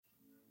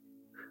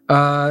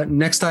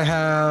Next I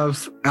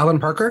have Alan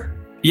Parker.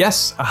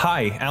 Yes.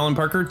 Hi, Alan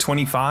Parker,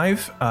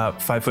 25,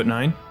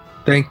 5'9".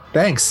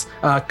 Thanks.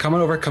 Come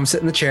on over. Come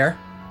sit in the chair.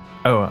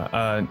 Oh,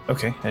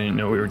 okay. I didn't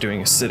know we were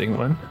doing a sitting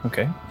one.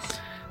 Okay.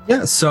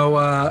 Yeah. So,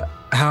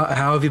 how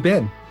have you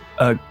been?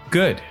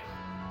 Good.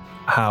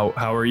 How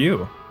are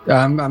you?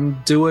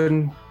 I'm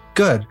doing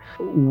good.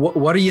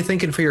 What are you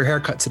thinking for your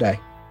haircut today?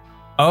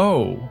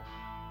 Oh.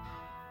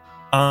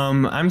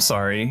 I'm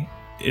sorry.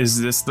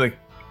 Is this the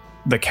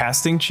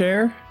casting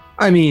chair?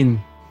 I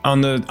mean,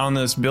 on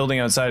this building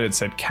outside it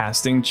said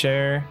casting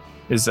chair.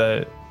 Is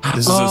that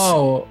this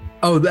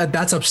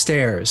that's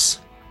upstairs.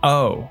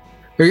 Oh.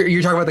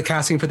 You're talking about the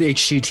casting for the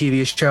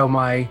HGTV show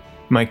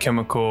My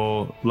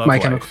Chemical Love My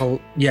Life.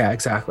 Chemical. Yeah,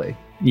 exactly.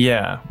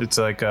 Yeah, it's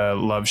like a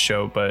love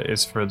show, but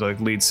it's for the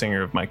lead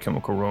singer of My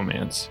Chemical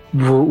Romance.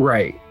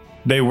 Right.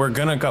 They were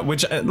gonna go,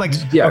 which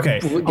Yeah, okay,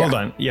 yeah. hold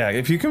on. Yeah,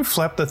 if you can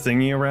flap the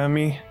thingy around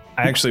me,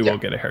 I actually will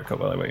get a haircut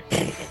while I wait.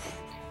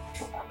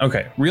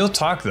 Okay, real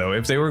talk though,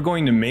 if they were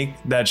going to make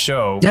that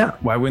show,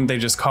 why wouldn't they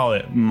just call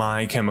it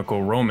My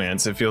Chemical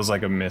Romance? It feels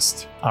like a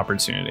missed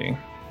opportunity.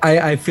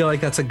 I feel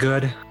like that's a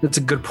good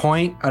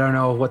point. I don't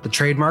know what the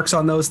trademarks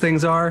on those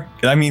things are.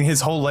 I mean,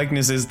 his whole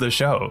likeness is the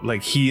show.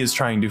 Like, he is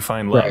trying to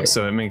find love, Right.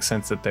 so it makes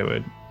sense that they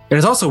would. And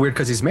it's also weird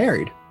because he's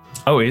married.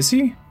 Oh, is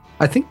he?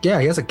 I think,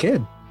 yeah, he has a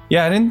kid.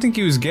 Yeah, I didn't think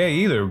he was gay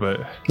either,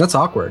 but That's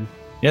awkward.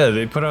 yeah,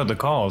 they put out the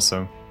call,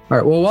 so. All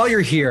right. Well, while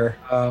you're here,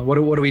 what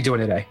are we doing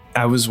today?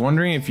 I was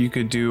wondering if you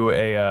could do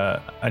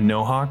a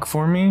no-hawk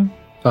for me.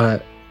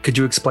 Could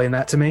you explain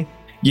that to me?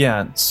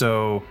 Yeah,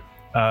 so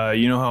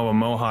you know how a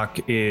mohawk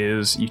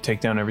is, you take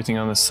down everything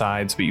on the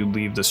sides, but you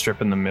leave the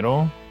strip in the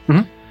middle?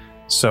 Mhm.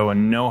 So a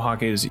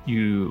no-hawk is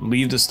you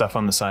leave the stuff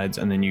on the sides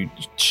and then you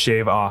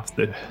shave off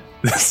the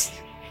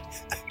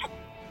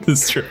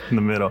strip in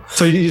the middle.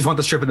 So you just want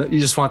the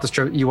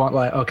strip. You want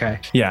like, okay.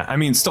 Yeah, I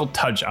mean, still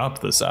touch up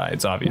the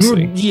sides,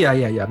 obviously. Yeah.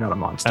 I'm not a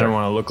monster. I don't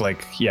want to look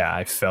like,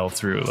 I fell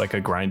through like a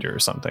grinder or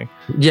something.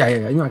 Yeah.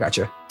 You know, I got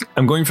you.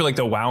 I'm going for like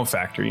the wow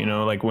factor, you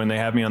know, like when they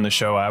have me on the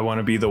show, I want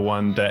to be the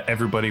one that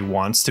everybody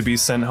wants to be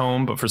sent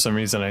home, but for some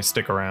reason I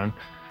stick around.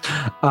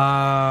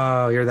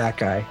 Oh, you're that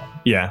guy.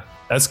 Yeah,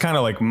 that's kind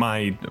of like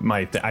my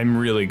I'm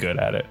really good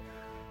at it.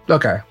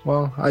 Okay.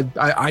 Well,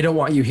 I don't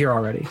want you here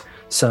already.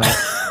 So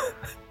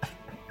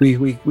we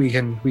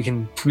can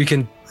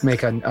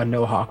make a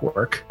no hawk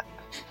work.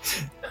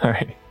 All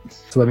right.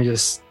 So let me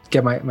just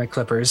get my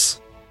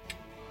clippers.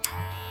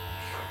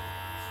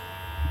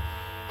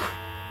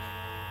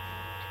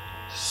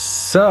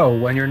 So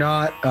when you're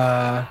not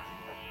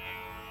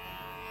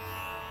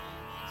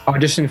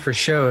auditioning for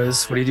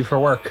shows, what do you do for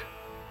work?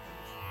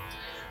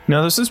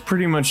 No, this is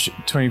pretty much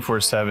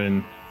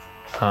 24/7.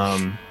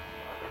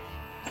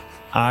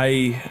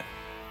 I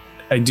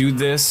do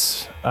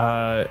this,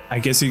 I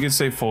guess you could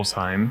say full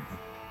time.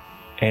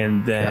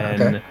 And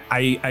then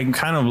I'm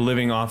kind of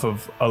living off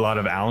of a lot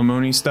of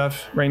alimony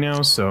stuff right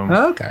now. So,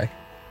 okay.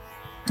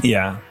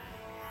 Yeah.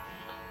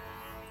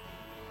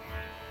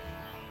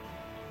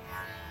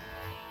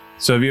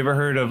 So have you ever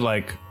heard of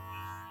like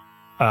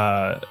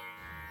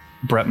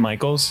Bret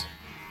Michaels?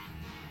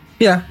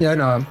 Yeah, I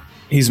know him.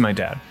 He's my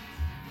dad.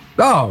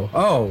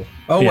 Oh,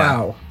 yeah.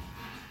 Wow.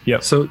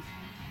 Yep. So,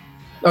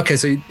 okay,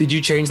 so did you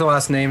change the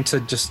last name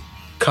to just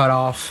cut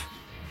off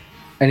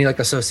any like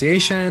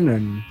association?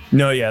 And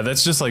no, yeah,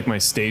 that's just like my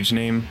stage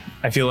name.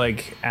 I feel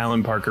like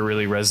Alan Parker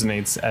really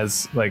resonates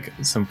as like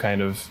some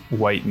kind of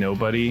white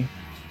nobody,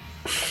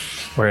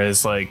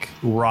 whereas like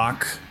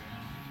Rock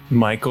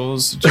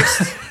Michaels,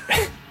 just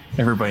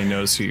everybody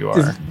knows who you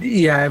are.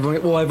 Yeah,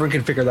 everyone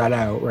can figure that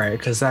out, right?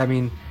 Because I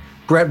mean,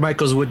 Bret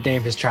Michaels would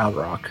name his child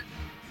Rock.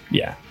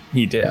 Yeah,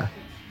 he did.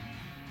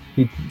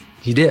 Yeah.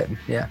 He did,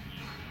 yeah.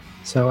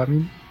 So I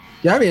mean,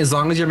 as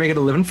long as you're making a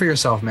living for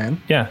yourself,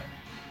 man. Yeah.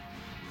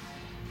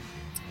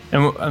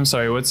 And I'm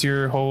sorry, what's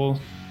your whole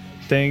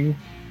thing?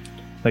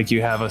 Like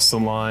you have a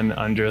salon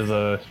under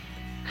the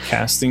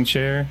casting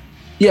chair?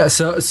 Yeah,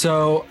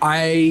 so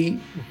I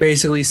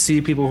basically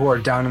see people who are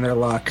down in their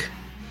luck,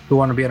 who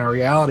want to be on a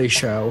reality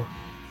show,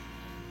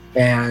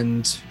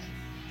 and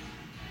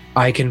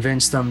I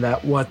convince them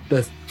that what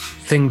the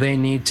thing they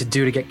need to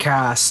do to get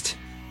cast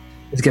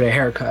is get a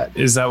haircut.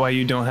 Is that why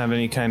you don't have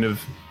any kind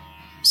of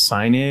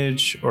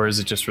signage, or is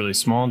it just really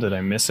small? Did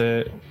I miss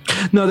it?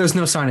 No, there's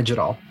no signage at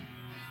all.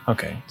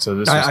 Okay, so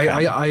this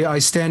I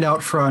stand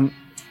out front,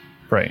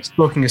 right,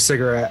 smoking a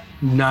cigarette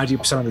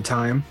 90% of the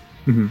time.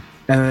 Mm-hmm.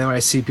 And then when I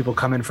see people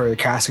come in for the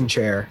casting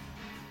chair,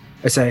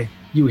 I say,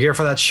 "You here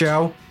for that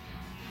show?"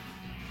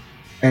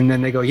 And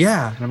then they go,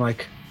 "Yeah." And I'm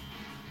like,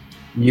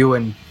 "You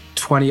and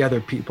 20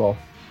 other people."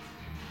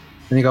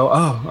 And they go,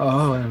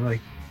 oh. And I'm like,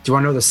 "Do you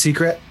want to know the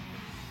secret?"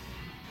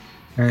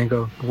 And they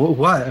go,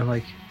 "What?" I'm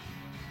like,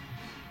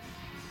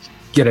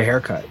 "Get a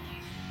haircut."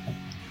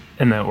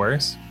 And that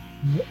works?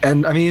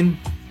 And I mean,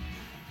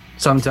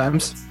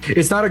 sometimes.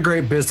 It's not a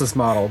great business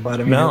model, but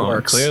I mean, it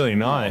works. Clearly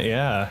not,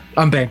 yeah.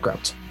 I'm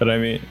bankrupt. But I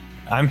mean,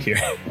 I'm here.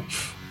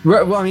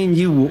 Well, I mean,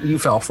 you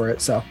fell for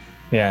it, so.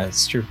 Yeah,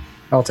 it's true.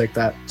 I'll take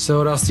that. So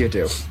what else do you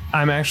do?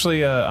 I'm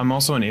actually I'm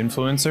also an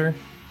influencer.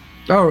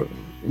 Oh,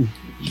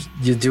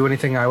 you do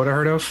anything I would have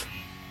heard of?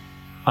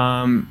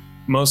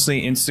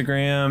 Mostly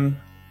Instagram,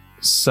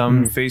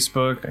 some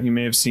Facebook. You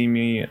may have seen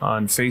me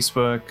on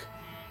Facebook.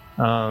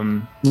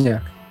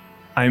 Yeah.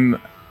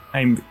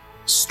 I'm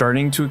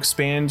starting to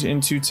expand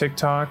into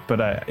TikTok, but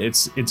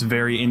it's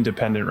very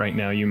independent right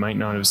now. You might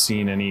not have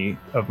seen any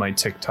of my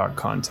TikTok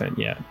content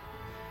yet.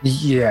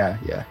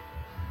 Yeah.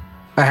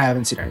 I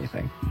haven't seen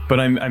anything. But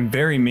I'm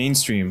very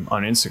mainstream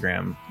on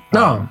Instagram.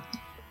 No.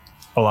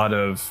 A lot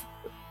of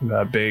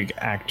big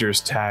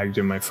actors tagged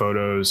in my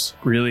photos.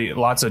 Really,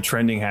 lots of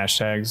trending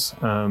hashtags.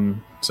 I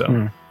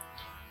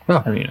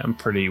mean, I'm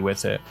pretty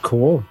with it.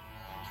 Cool.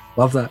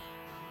 Love that.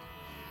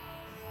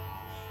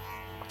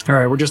 All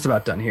right, we're just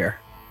about done here.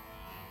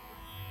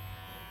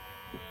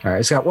 All right,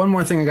 it's got one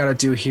more thing I got to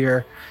do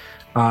here.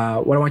 What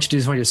I want you to do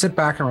is I want you to sit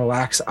back and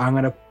relax. I'm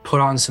going to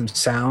put on some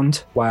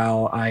sound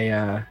while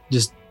I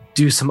just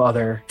do some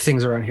other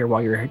things around here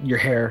while your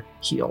hair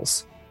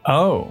heals.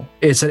 Oh.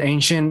 It's an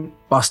ancient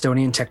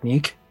Bostonian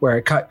technique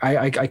where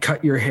I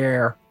cut your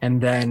hair and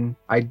then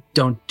I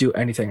don't do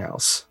anything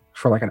else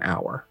for like an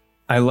hour.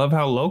 I love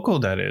how local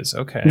that is.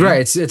 Okay.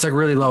 Right. It's like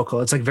really local.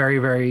 It's like very,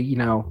 very,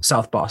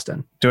 South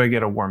Boston. Do I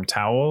get a warm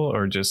towel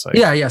or just like?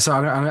 Yeah. So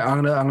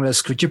I'm gonna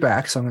scoot you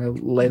back. So I'm gonna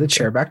lay the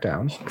chair back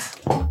down.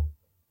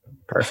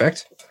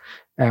 Perfect.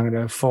 And I'm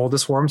gonna fold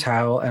this warm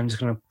towel and I'm just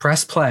gonna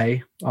press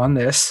play on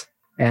this,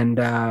 and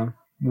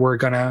we're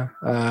gonna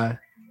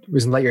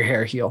let your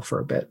hair heal for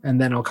a bit, and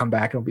then it'll come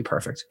back and it'll be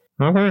perfect.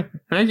 Okay.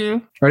 Thank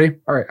you. Ready?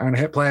 All right. I'm gonna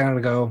hit play. I'm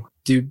gonna go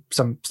do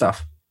some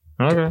stuff.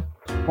 Okay.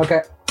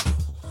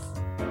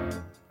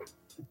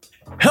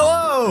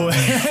 Hello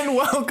and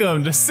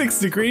welcome to 6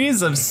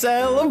 Degrees of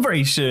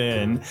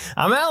Celebration.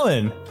 I'm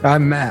Alan.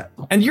 I'm Matt.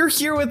 And you're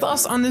here with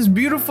us on this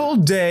beautiful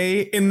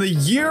day in the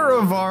year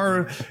of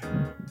our...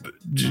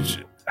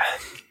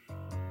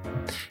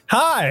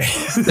 Hi,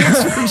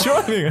 thanks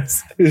for joining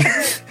us.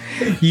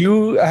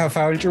 You have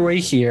found your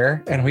way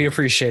here, and we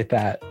appreciate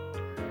that.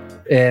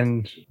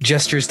 In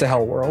Gestures to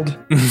Hell World.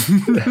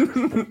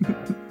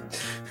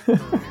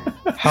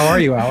 How are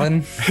you,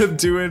 Alan? I'm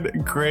doing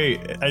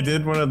great. I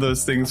did one of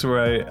those things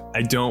where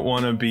I don't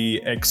want to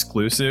be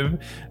exclusive,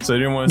 so I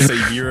didn't want to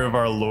say Year of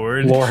Our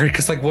Lord.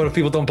 Because like, what if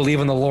people don't believe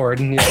in the Lord?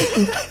 And,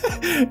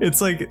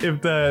 it's like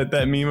if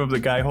that meme of the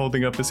guy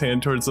holding up his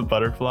hand towards the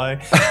butterfly,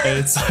 and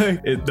it's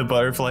like the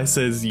butterfly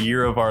says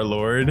Year of Our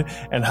Lord,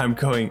 and I'm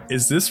going,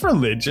 is this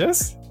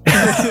religious?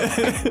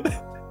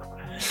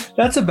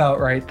 That's about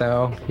right,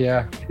 though.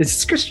 Yeah,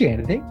 it's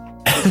Christianity.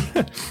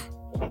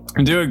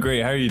 I'm doing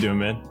great. How are you doing,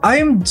 man? I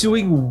am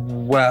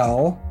doing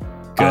well.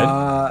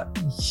 Good.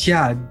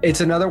 Yeah,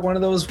 it's another one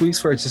of those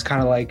weeks where it's just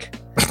kind of like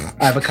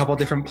I have a couple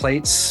different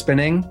plates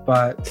spinning,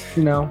 but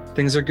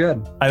things are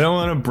good. I don't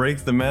want to break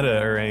the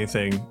meta or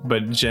anything,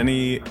 but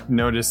Jenny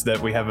noticed that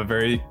we have a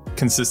very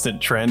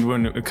consistent trend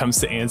when it comes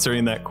to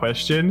answering that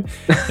question.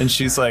 And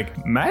she's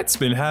like, Matt's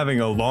been having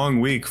a long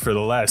week for the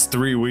last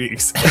 3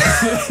 weeks.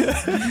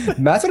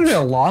 Matt's been having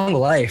a long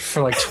life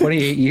for like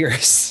 28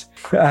 years.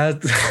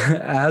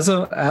 As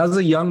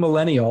a young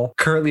millennial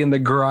currently in the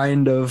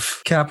grind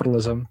of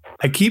capitalism.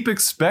 I keep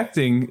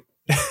expecting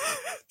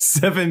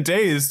 7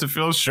 days to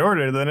feel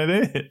shorter than it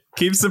is.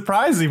 Keeps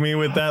surprising me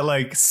with that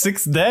like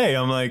 6th day.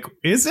 I'm like,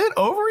 is it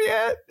over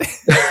yet?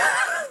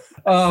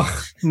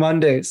 Oh,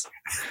 Mondays.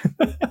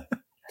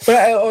 But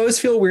I always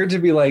feel weird to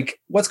be like,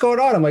 what's going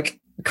on? I'm like,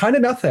 kind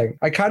of nothing.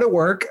 I kind of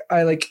work.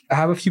 I like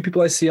have a few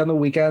people I see on the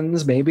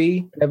weekends.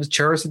 Maybe I have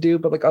chores to do,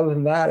 but like other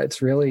than that,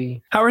 it's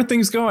really. How are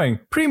things going?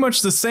 Pretty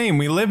much the same.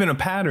 We live in a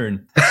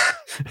pattern.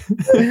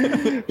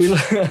 I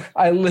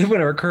live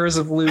in a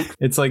recursive loop.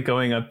 It's like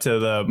going up to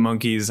the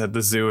monkeys at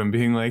the zoo and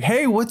being like,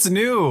 "Hey, what's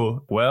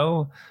new?"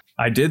 Well,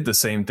 I did the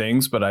same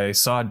things, but I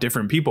saw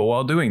different people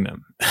while doing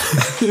them.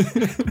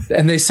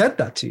 And they said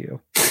that to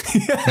you.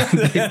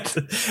 That's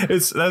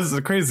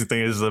the crazy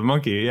thing is the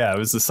monkey. Yeah, it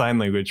was the sign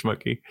language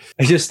monkey.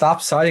 I just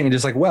stopped signing and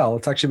just like, well,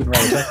 it's actually been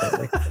rather tech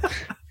lately.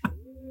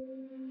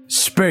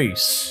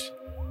 Space.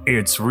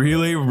 It's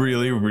really,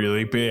 really,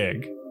 really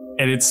big.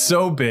 And it's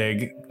so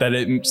big that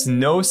it's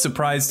no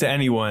surprise to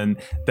anyone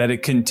that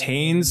it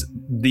contains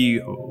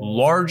the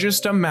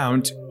largest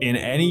amount in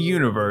any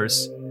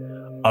universe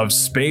of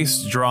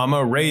space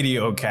drama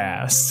radio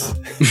casts.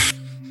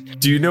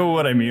 Do you know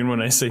what I mean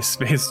when I say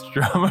space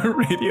drama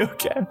radio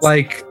cast?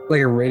 Like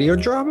a radio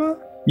drama?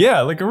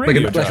 Yeah, like a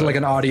radio drama. Like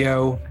an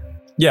audio.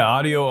 Yeah,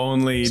 audio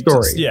only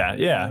story.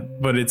 Yeah,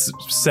 but it's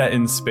set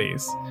in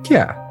space.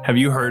 Yeah. Have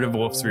you heard of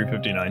Wolf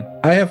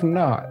 359? I have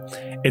not.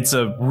 It's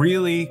a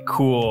really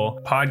cool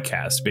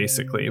podcast,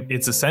 basically.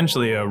 It's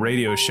essentially a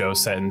radio show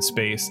set in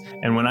space.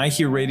 And when I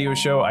hear radio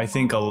show, I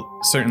think a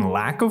certain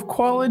lack of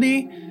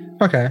quality.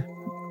 Okay.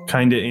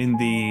 Kind of in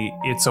the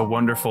It's a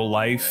Wonderful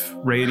Life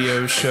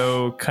radio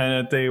show kind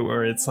of thing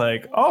where it's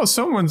like, oh,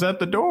 someone's at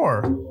the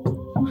door.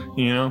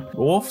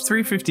 Wolf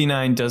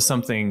 359 does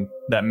something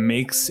that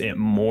makes it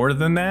more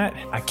than that.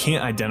 I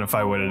can't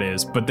identify what it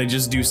is, but they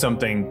just do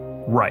something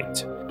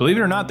right. believe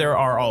it or not, there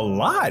are a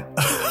lot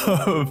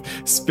of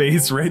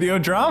space radio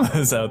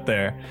dramas out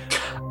there.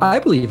 I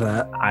believe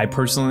that. I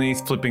personally,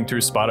 flipping through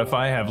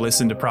Spotify, have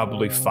listened to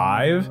probably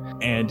 5,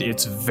 and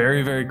it's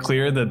very, very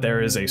clear that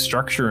there is a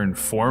structure and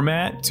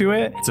format to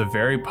it. It's a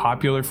very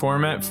popular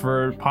format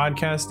for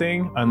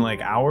podcasting, unlike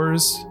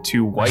ours,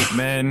 two white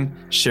men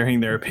sharing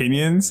their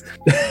opinions.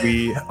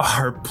 We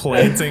are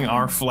planting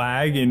our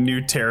flag in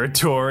new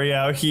territory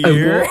out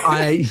here.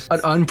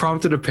 An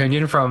unprompted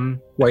opinion from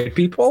white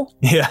people?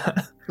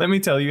 Yeah. Let me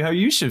tell you how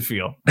you should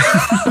feel.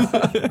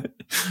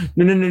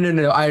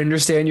 No. I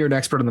understand you're an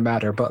expert on the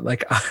matter, but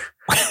like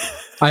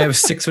I have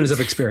 6 minutes of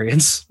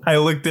experience. I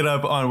looked it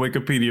up on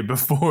Wikipedia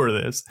before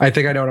this. I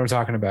think I know what I'm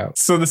talking about.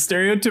 So the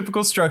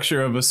stereotypical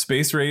structure of a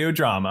space radio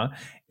drama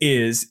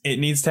is it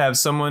needs to have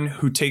someone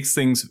who takes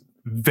things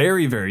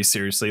very, very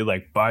seriously,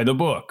 like by the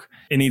book.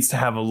 It needs to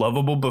have a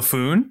lovable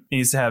buffoon. It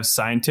needs to have a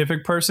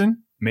scientific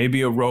person,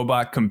 maybe a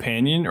robot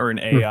companion or an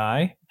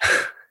AI.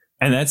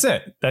 And that's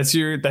it. That's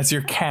your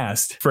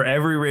cast for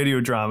every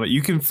radio drama.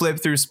 You can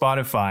flip through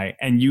Spotify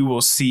and you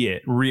will see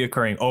it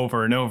reoccurring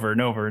over and over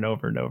and over and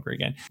over and over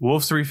again.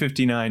 Wolf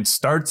 359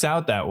 starts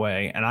out that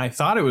way. And I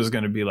thought it was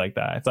going to be like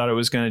that. I thought it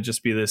was going to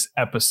just be this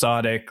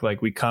episodic,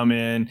 like we come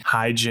in,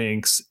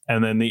 hijinks,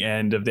 and then the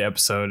end of the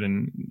episode.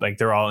 And like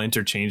they're all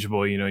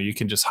interchangeable. You know, you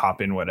can just hop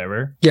in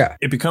whatever. Yeah.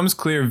 It becomes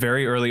clear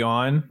very early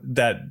on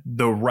that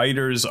the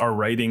writers are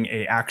writing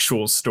a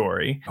actual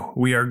story.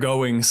 We are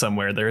going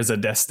somewhere. There is a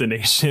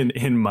destination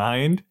in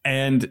mind,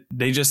 and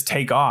they just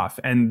take off,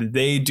 and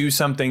they do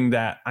something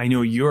that I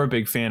know you're a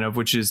big fan of,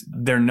 which is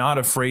they're not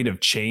afraid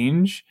of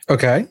change.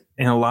 Okay.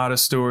 In a lot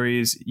of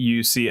stories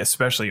you see,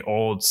 especially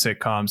old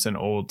sitcoms and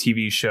old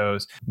TV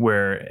shows,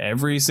 where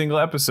every single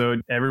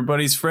episode,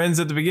 everybody's friends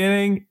at the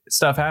beginning,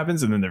 stuff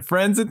happens, and then they're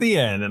friends at the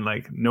end, and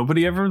like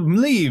nobody ever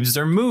leaves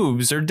or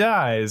moves or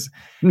dies.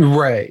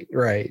 Right.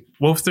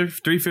 Wolf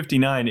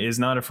 359 is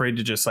not afraid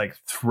to just like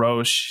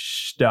throw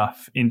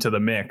stuff into the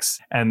mix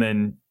and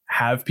then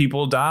have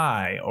people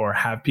die or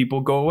have people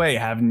go away,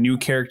 have new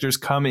characters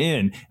come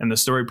in, and the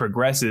story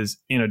progresses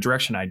in a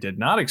direction I did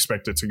not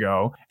expect it to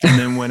go. And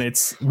then when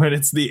it's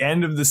the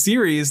end of the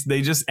series,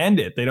 they just end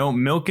it. They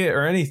don't milk it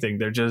or anything.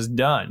 They're just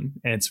done.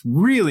 And it's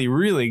really,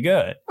 really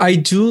good. I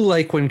do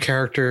like when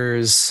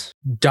characters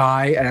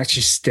die and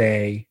actually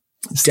stay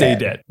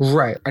dead.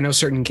 Right. I know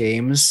certain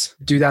games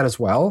do that as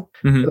well.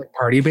 Mm-hmm. Like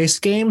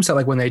party-based games that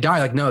like when they die,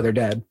 like, no, they're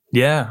dead.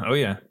 Yeah. Oh,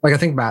 yeah. Like I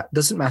think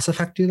doesn't Mass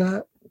Effect do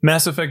that?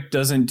 Mass Effect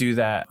doesn't do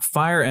that.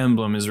 Fire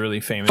Emblem is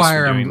really famous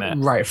for doing that.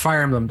 Right.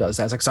 Fire Emblem does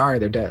that. It's like, sorry,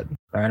 they're dead.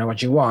 I know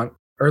what you want.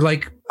 Or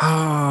like,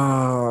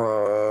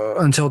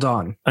 Until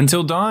Dawn.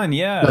 Until Dawn,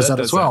 yeah. Does that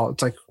as well.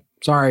 It's like,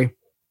 sorry,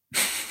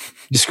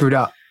 you screwed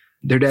up.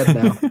 They're dead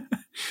now.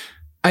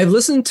 I've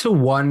listened to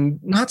one,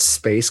 not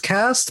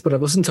Spacecast, but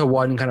I've listened to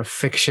one kind of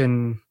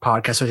fiction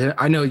podcast, which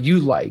I know you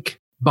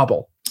like,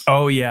 Bubble.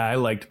 Oh, yeah. I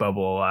liked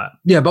Bubble a lot.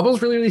 Yeah,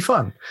 Bubble's really, really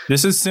fun.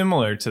 This is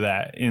similar to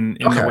that in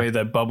the way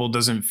that Bubble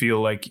doesn't feel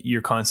like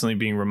you're constantly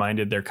being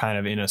reminded they're kind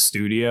of in a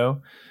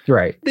studio.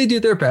 Right. They do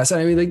their best.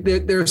 I mean,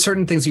 like there are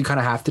certain things you kind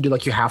of have to do.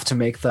 Like you have to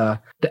make the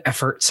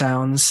effort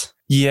sounds.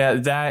 Yeah,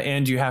 that,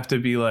 and you have to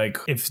be like,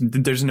 if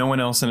there's no one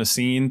else in a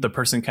scene, the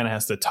person kind of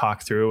has to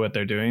talk through what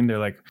they're doing. They're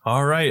like,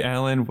 all right,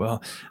 Alan,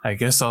 well, I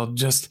guess I'll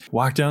just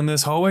walk down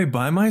this hallway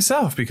by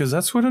myself because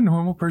that's what a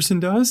normal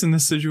person does in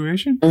this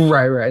situation.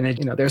 Right. And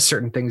then, there's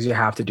certain things you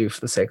have to do for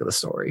the sake of the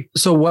story.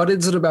 So what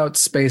is it about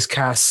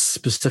Spacecast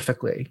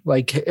specifically?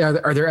 Like,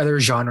 are there other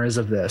genres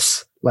of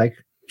this? Like,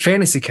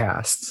 fantasy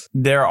casts.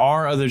 There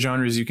are other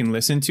genres you can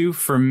listen to.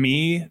 For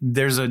me,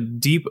 there's a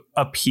deep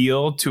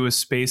appeal to a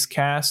space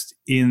cast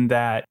in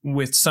that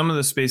with some of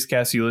the space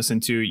casts you listen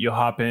to, you'll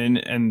hop in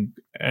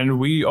and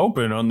we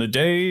open on the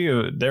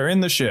day they're in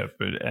the ship.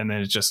 And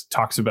then it just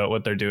talks about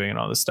what they're doing and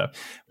all this stuff.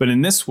 But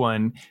in this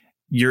one,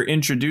 you're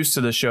introduced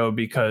to the show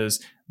because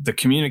the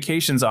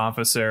communications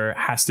officer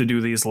has to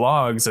do these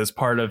logs as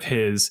part of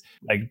his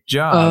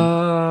job.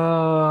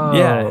 Oh.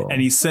 Yeah.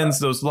 And he sends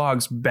those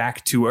logs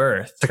back to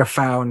Earth. It's like a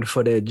found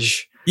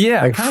footage.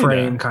 Yeah. Like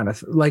frame kind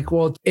of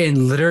well,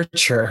 in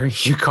literature,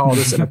 you call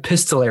this an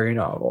epistolary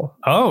novel.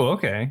 Oh,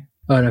 okay.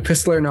 An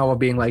epistolary novel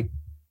being like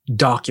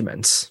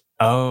documents.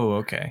 Oh,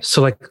 okay.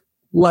 So like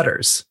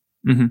letters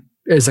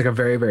is like a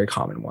very, very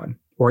common one.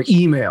 Or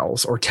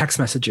emails or text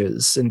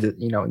messages in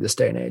this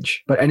day and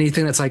age. But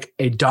anything that's like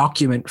a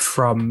document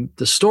from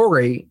the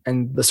story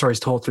and the story is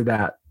told through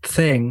that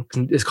thing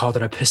is called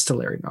an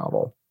epistolary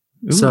novel.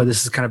 Ooh. So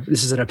this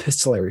is an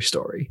epistolary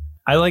story.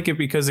 I like it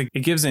because it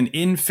gives an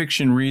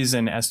in-fiction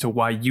reason as to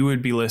why you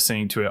would be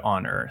listening to it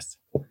on Earth.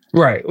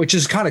 Right, which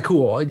is kind of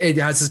cool. It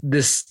has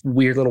this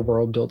weird little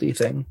world buildy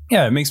thing.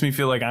 Yeah, it makes me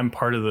feel like I'm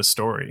part of the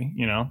story,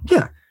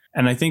 Yeah.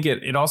 And I think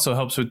it also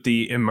helps with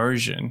the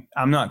immersion.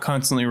 I'm not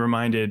constantly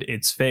reminded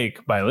it's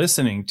fake by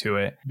listening to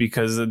it,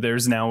 because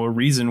there's now a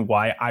reason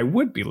why I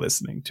would be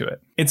listening to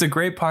it. It's a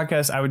great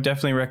podcast. I would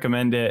definitely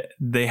recommend it.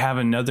 They have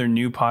another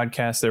new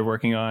podcast they're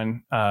working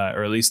on,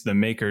 or at least the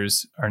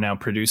makers are now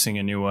producing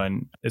a new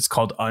one. It's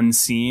called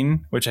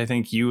Unseen, which I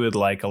think you would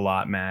like a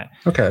lot, Matt.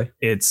 Okay.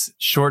 It's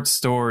short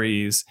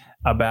stories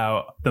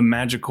about the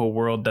magical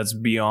world that's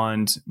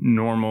beyond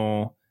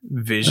normal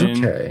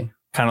vision. Okay.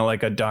 Kind of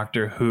like a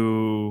Doctor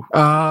Who.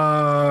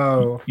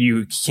 Oh.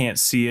 You can't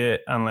see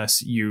it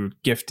unless you're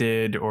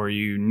gifted or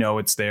you know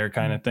it's there,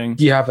 kind of thing.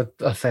 You have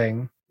a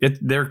thing.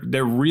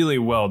 They're really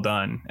well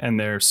done, and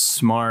they're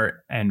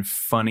smart and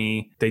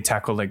funny. They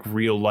tackle like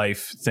real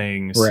life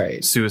things,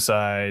 right?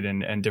 Suicide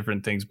and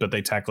different things, but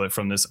they tackle it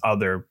from this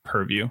other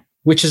purview.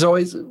 Which is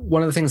always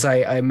one of the things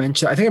I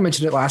mentioned. I think I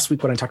mentioned it last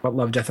week when I talked about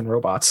Love, Death, and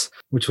Robots,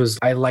 which was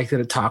I like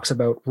that it talks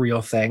about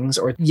real things.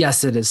 Or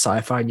yes, it is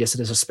sci-fi, and yes, it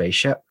is a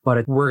spaceship,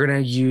 but we're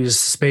going to use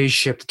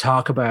spaceship to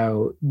talk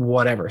about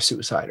whatever,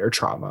 suicide or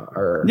trauma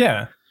or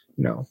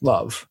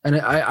love. And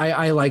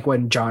I like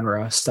when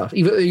genre stuff,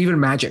 even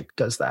magic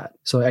does that.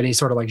 So any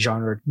sort of like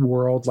genre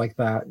world like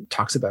that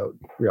talks about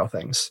real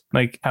things.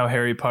 Like how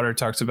Harry Potter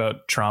talks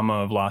about trauma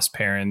of lost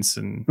parents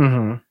and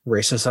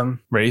racism.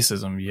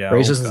 Yeah.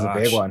 Racism is a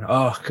big one.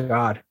 Oh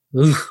God.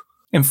 Ugh.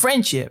 And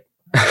friendship.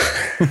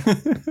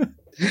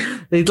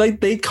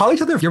 They call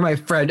each other "you're my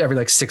friend" every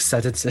like 6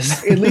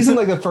 sentences, at least in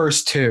like the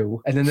first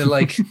 2. And then they're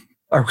like,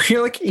 are we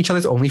like each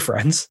other's only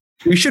friends?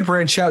 We should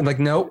branch out. And like,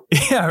 nope.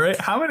 Yeah, right.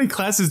 How many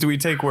classes do we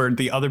take where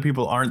the other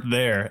people aren't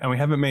there and we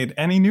haven't made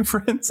any new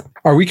friends?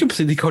 Are we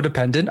completely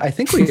codependent? I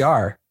think we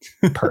are.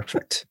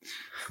 Perfect.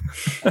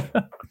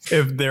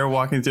 If they're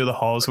walking through the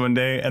halls one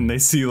day and they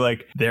see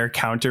like their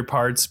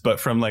counterparts,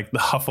 but from like the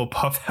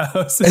Hufflepuff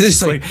house,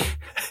 it's like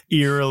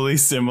eerily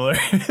similar.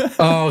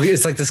 Oh,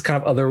 it's like this kind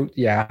of other,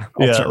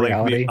 alternate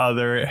reality. Like the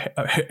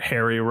other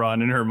Harry,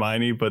 Ron, and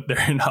Hermione, but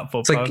they're in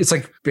Hufflepuff. It's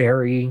like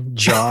Barry,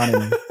 John,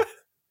 and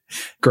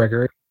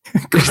Gregory.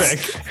 Greg.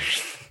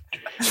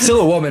 Still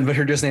a woman, but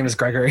her just name is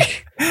Gregory.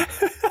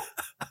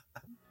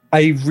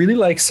 I really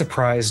like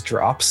surprise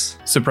drops.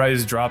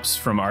 Surprise drops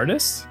from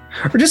artists?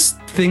 Or just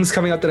things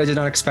coming up that I did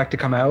not expect to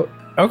come out.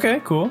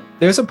 Okay, cool.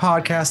 There's a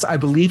podcast. I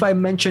believe I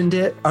mentioned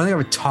it. I don't think I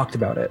ever talked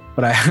about it,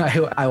 but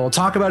I will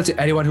talk about it to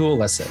anyone who will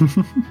listen.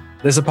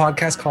 There's a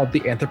podcast called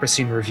The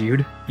Anthropocene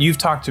Reviewed. You've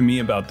talked to me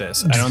about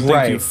this. I don't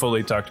think you've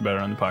fully talked about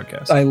it on the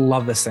podcast. I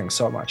love this thing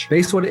so much.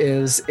 Basically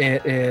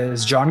it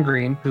is John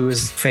Green, who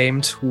is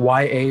famed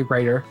YA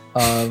writer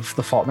of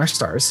The Fault in Our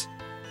Stars.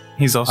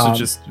 He's also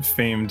just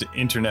famed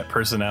internet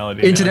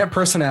personality.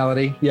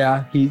 Personality,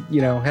 yeah. He,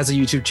 has a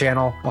YouTube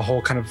channel, a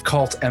whole kind of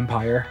cult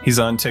empire. He's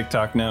on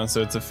TikTok now,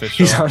 so it's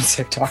official. He's on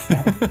TikTok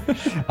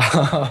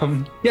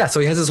now. So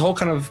he has his whole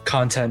kind of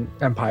content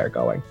empire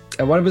going.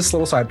 And one of his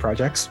little side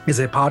projects is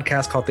a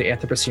podcast called The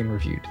Anthropocene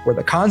Reviewed, where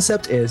the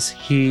concept is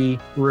he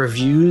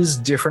reviews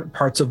different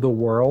parts of the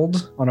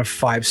world on a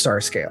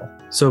 5-star scale.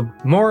 So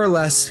more or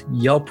less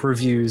Yelp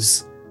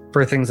reviews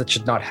for things that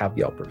should not have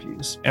Yelp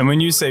reviews. And when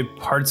you say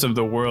parts of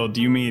the world,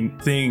 do you mean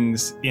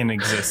things in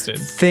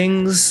existence?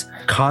 Things,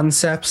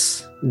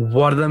 concepts.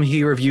 One of them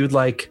he reviewed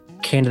like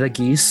Canada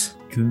geese.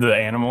 The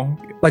animal?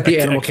 Like the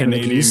animal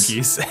Canada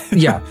geese.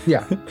 Yeah.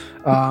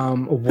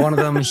 One of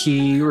them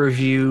he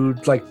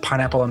reviewed like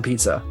pineapple on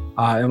pizza.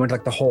 And went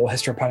like the whole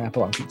history of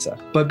pineapple on pizza.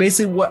 But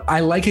basically what I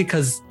like it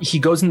because he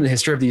goes into the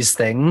history of these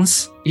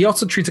things. He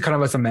also treats it kind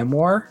of as a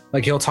memoir.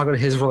 Like he'll talk about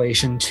his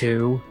relation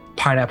to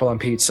pineapple on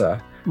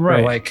pizza.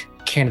 Right. Or like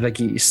Canada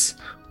geese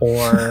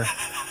or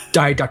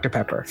Diet Dr.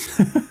 Pepper.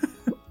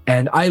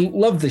 And I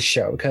love this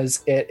show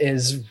because it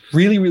is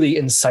really, really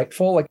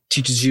insightful. Like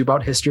teaches you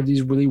about history of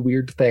these really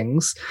weird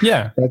things.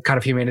 Yeah. That kind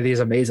of humanity is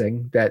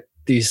amazing that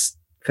these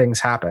things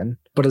happen.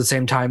 But at the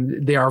same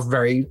time, they are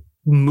very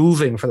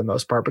moving for the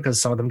most part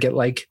because some of them get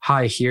like,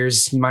 hi,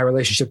 here's my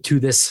relationship to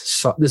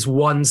this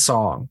one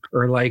song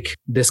or like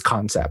this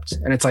concept.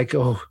 And it's like,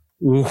 oh,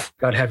 ooh,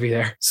 got heavy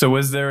there. So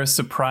was there a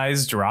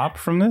surprise drop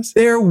from this?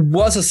 There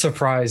was a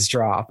surprise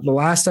drop. The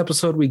last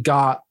episode we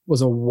got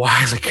was a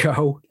while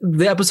ago.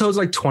 The episode's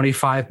like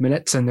 25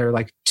 minutes and they're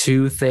like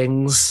 2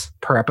 things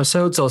per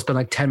episode. So it's been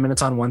like 10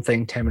 minutes on one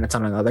thing, 10 minutes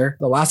on another.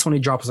 The last one he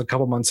dropped was a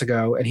couple months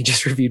ago and he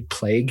just reviewed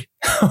Plague.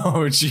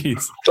 Oh,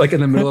 jeez. Like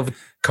in the middle of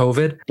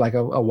COVID, like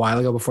a while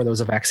ago before there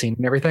was a vaccine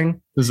and everything.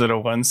 Was it a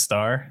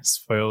 1-star?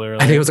 Spoiler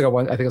alert. I think it was like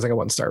a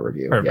 1-star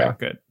review. Perfect,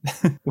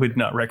 good. Would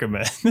not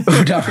recommend.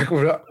 would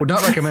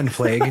not recommend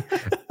Plague.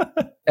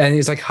 And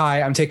he's like,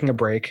 hi, I'm taking a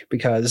break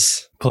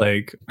because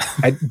Plague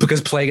and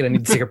I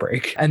need to take a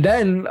break. And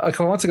then a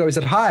couple months ago, he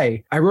said,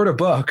 hi, I wrote a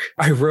book.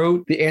 I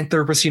wrote The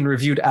Anthropocene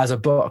Reviewed as a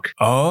book.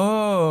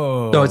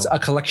 Oh. So it's a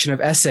collection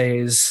of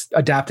essays,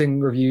 adapting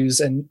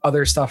reviews and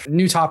other stuff,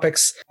 new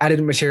topics,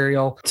 added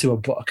material to a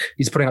book.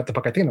 He's putting out the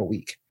book, I think, in a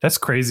week. That's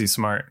crazy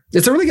smart.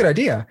 It's a really good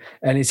idea.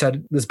 And he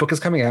said, this book is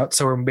coming out,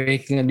 so we're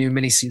making a new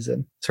mini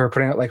season. So we're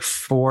putting out like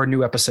 4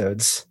 new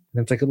episodes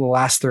And it's like the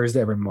last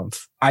Thursday every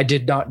month. I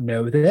did not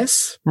know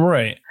this.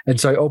 Right. And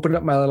so I opened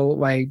up my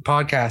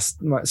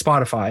podcast, my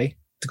Spotify,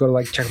 to go to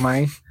like check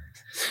my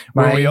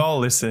where we all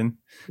listen.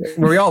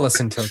 Where we all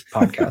listen to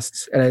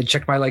podcasts. And I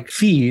checked my like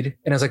feed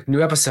and I was like,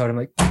 new episode. I'm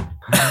like,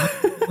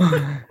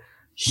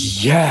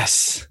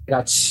 yes. I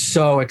got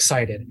so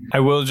excited. I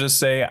will just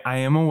say I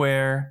am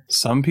aware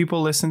some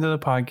people listen to the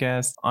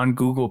podcast on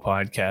Google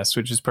Podcasts,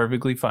 which is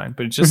perfectly fine,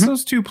 but just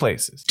those two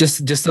places.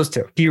 Just those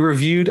two. He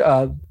reviewed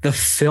the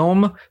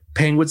film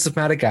Penguins of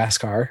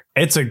Madagascar.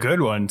 It's a good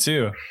one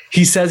too.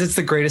 He says it's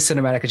the greatest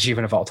cinematic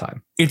achievement of all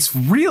time. It's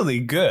really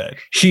good.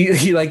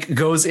 He like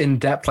goes in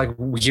depth, like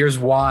here's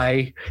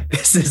why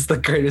this is the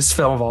greatest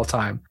film of all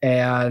time.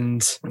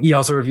 And he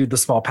also reviewed the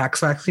smallpox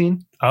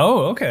vaccine.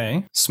 Oh,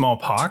 okay.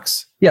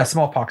 Smallpox? Yeah,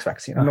 smallpox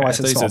vaccine. I don't know why I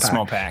said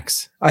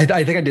smallpox. I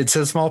think I did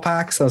say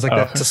smallpox. I was like,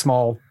 that's a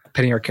small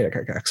Penny Arcade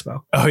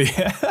Expo. Oh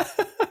yeah.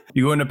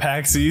 You going to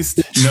PAX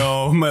East?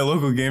 No, my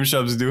local game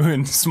shop's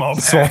doing small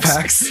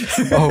packs.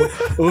 Small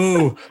packs.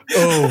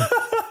 Oh,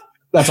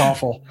 that's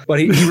awful. But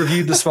he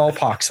reviewed the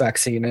smallpox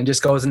vaccine and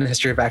just goes into the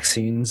history of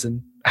vaccines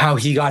and how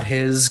he got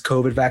his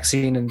COVID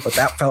vaccine and what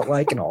that felt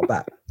like and all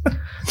that.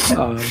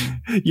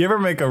 You ever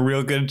make a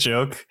real good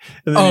joke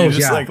and then you're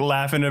just like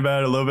laughing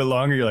about it a little bit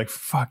longer? You're like,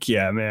 fuck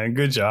yeah, man.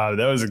 Good job.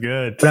 That was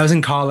good. When I was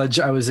in college,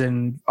 I was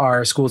in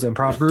our school's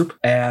improv group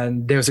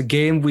and there was a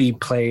game we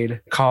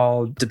played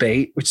called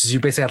Debate, which is you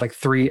basically had like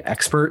 3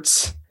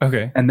 experts.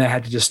 Okay. And they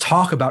had to just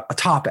talk about a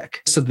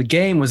topic. So the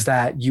game was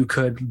that you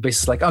could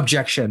basically like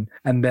objection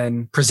and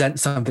then present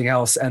something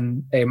else.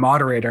 And a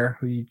moderator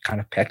who you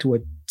kind of picked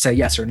would say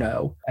yes or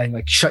no and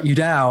like shut you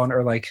down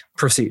or like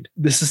proceed.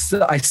 This is,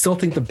 I still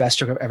think the best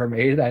joke I've ever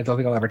made. I don't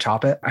think I'll ever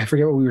top it. I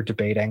forget what we were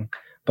debating,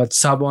 but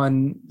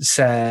someone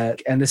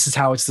said, and this is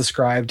how it's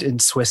described in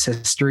Swiss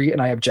history. And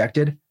I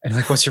objected. And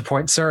like, what's your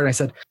point, sir? And I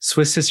said,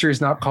 Swiss history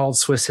is not called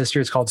Swiss history.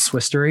 It's called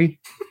Swisstery.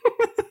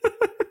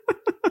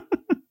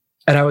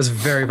 And I was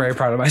very, very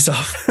proud of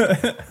myself.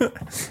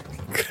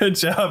 Good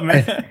job,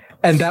 man.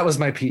 And that was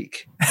my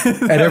peak.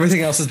 And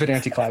everything else has been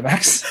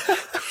anticlimax.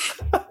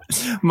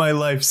 My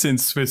life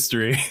since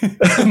Swisstery.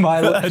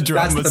 A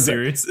drama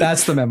series.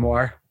 That's the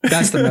memoir.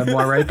 That's the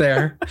memoir right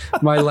there.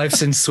 My life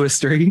since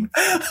Swisstery.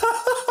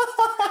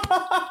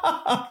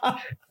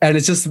 And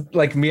it's just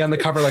like me on the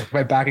cover, like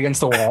my back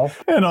against the wall.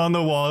 And on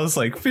the wall is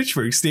like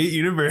Fitchburg State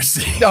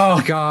University.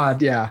 Oh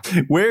God, yeah.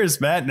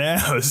 Where's Matt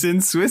now?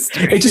 Since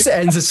Swisstery. It just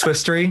ends at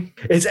Swisstery.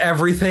 It's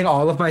everything.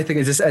 All of my thing.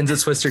 It just ends at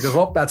Swisstery. Because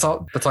well, that's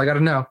all I got to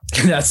know.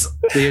 That's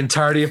the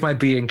entirety of my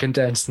being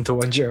condensed into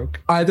one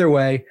joke. Either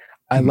way,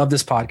 I love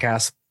this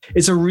podcast.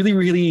 It's a really,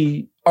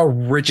 really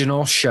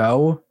original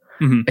show.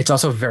 Mm-hmm. It's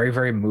also very,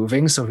 very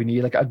moving. So if you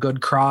need like a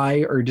good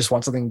cry or you just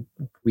want something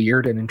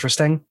weird and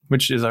interesting.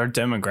 Which is our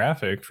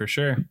demographic for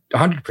sure.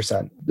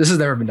 100%. This has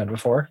never been done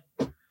before.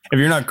 If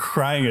you're not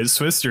crying at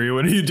Swisstery,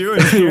 what are you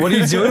doing? What are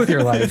you doing with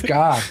your life?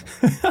 God.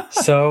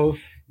 So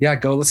yeah,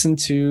 go listen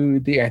to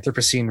the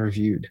Anthropocene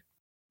Reviewed.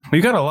 We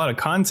got a lot of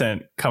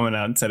content coming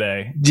out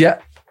today. Yeah.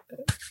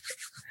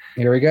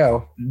 Here we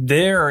go.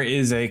 There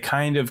is a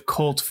kind of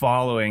cult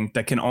following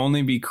that can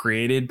only be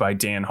created by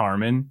Dan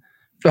Harmon.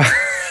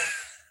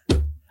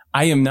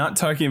 I am not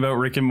talking about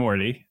Rick and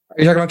Morty. Are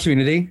you talking about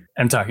Community?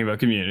 I'm talking about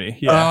Community.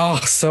 Yeah.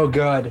 Oh, so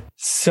good.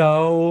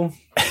 So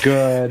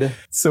good.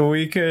 So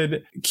we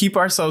could keep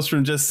ourselves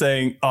from just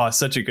saying, oh,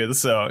 such a good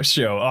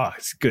show. Oh,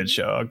 it's a good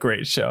show. A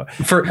great show.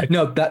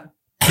 That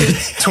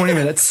 20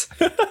 minutes.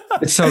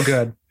 It's so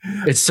good.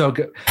 It's so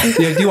good.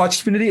 Yeah, do you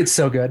watch Community? It's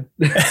so good.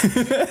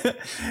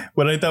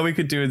 What I thought we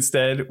could do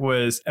instead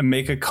was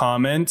make a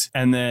comment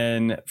and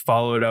then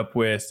follow it up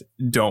with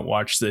don't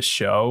watch this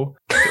show.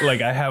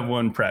 Like I have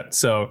one prepped.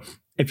 So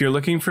if you're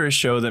looking for a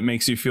show that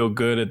makes you feel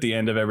good at the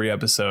end of every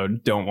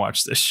episode, don't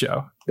watch this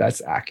show.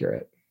 That's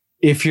accurate.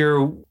 If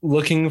you're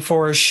looking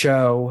for a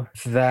show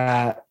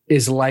that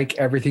is like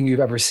everything you've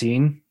ever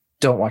seen,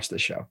 don't watch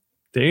this show.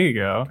 There you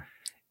go.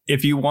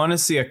 If you want to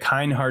see a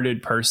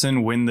kind-hearted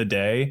person win the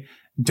day,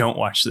 don't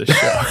watch this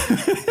show.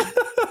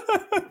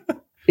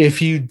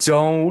 If you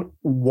don't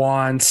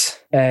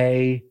want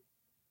a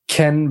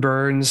Ken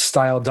Burns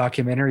style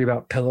documentary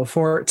about pillow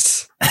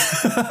forts,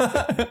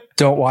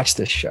 don't watch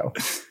this show.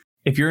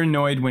 If you're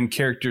annoyed when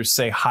characters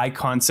say high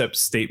concept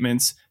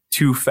statements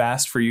too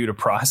fast for you to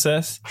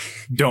process,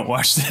 don't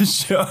watch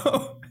this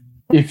show.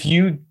 If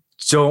you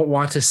don't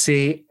want to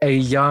see a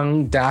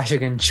young,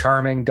 dashing, and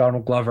charming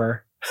Donald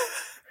Glover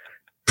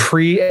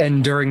pre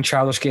and during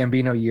Childish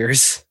Gambino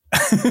years,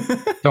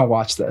 don't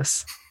watch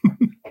this.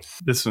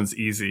 This one's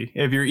easy.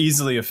 If you're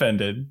easily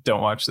offended,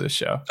 don't watch this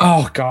show.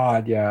 Oh,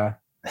 God, yeah.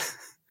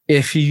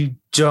 If you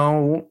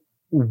don't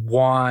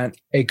want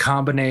a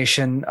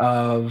combination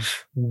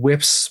of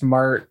whip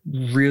smart,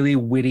 really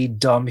witty,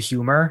 dumb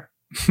humor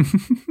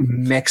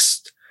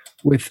mixed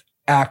with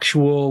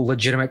actual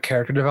legitimate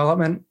character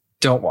development,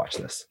 don't watch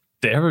this.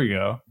 There we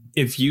go.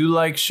 If you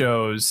like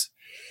shows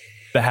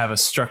that have a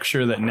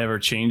structure that never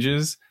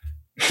changes,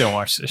 don't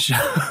watch this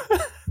show.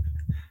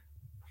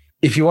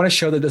 If you want a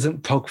show that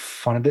doesn't poke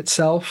fun at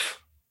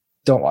itself,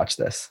 don't watch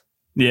this.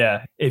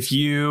 Yeah. If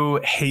you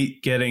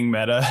hate getting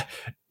meta,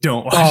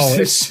 don't watch Oh, this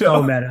it's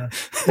show. so meta.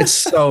 It's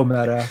so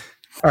meta.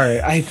 All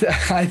right, I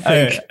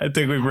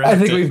think we've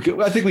wrapped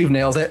I think we've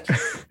nailed it.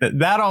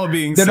 That all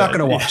being They're said, not going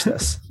to watch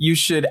this. You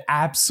should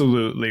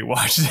absolutely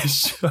watch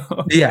this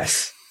show.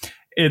 Yes.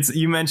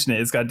 You mentioned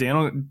it. It's got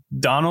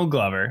Donald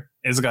Glover.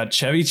 It's got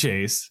Chevy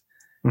Chase.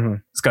 Mm-hmm.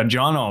 It's got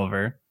John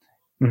Oliver.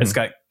 Mm-hmm. It's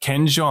got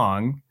Ken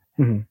Jeong.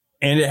 Mm-hmm.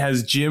 And it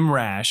has Jim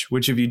Rash,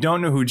 which if you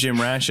don't know who Jim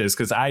Rash is,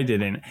 because I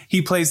didn't,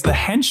 he plays the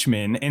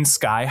henchman in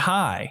Sky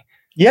High.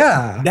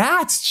 Yeah.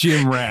 That's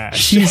Jim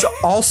Rash. He's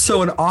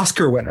also an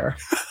Oscar winner.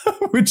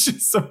 Which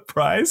is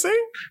surprising.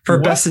 For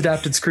Best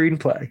Adapted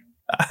Screenplay.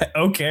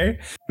 Okay.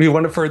 He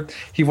won it for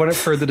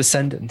The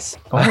Descendants.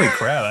 Holy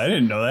crap, I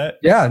didn't know that.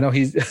 Yeah, no,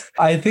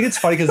 I think it's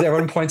funny because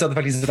everyone points out the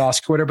fact he's an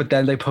Oscar winner, but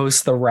then they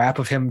post the rap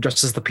of him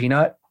dressed as the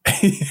Peanut.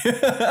 He's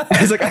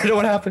like, I don't know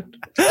what happened.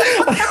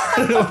 I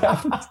don't know what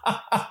happened.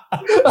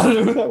 I don't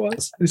know who that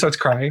was. He starts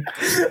crying.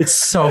 It's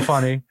so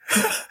funny.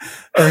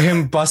 Or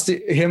him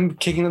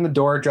kicking in the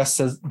door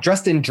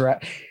dressed in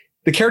drag.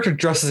 The character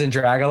dresses in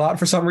drag a lot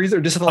for some reason,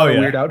 or just a lot of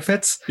weird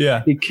outfits.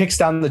 Yeah. He kicks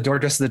down the door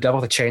dressed as the devil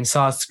with a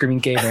chainsaw, screaming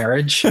gay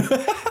marriage.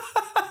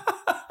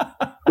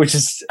 Which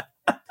is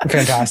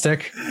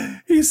fantastic.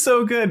 He's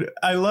so good.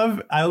 I love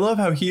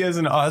how he has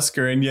an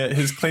Oscar, and yet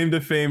his claim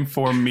to fame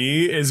for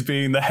me is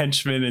being the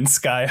henchman in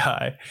Sky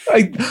High.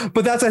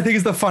 But that's, I think,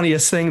 is the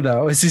funniest thing,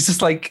 though, is he's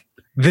just like,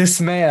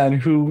 this man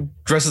who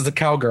dresses a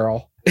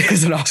cowgirl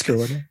is an Oscar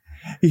winner.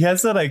 He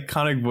has that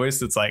iconic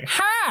voice that's like,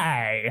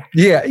 hi.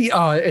 Yeah.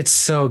 It's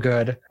so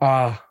good.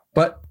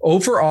 But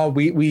overall,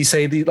 we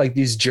say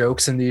these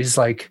jokes and these,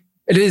 like,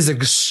 it is an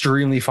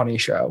extremely funny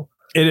show.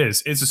 It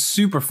is. It's a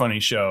super funny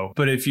show.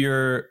 But if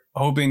you're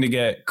hoping to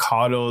get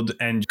coddled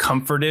and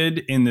comforted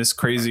in this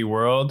crazy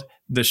world,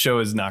 the show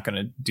is not going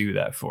to do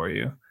that for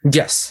you.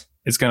 Yes.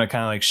 It's going to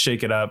kind of like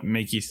shake it up,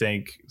 make you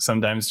think,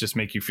 sometimes just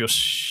make you feel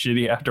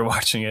shitty after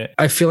watching it.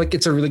 I feel like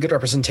it's a really good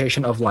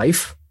representation of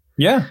life.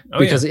 Yeah.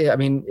 Because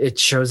it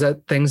shows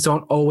that things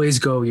don't always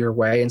go your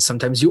way. And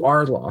sometimes you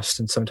are lost,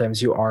 and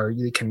sometimes you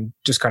can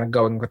just kind of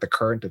going with the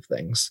current of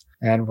things.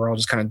 And we're all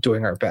just kind of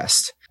doing our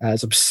best,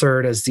 as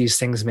absurd as these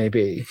things may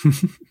be.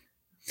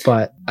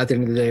 But at the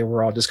end of the day,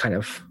 we're all just kind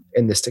of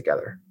in this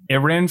together. It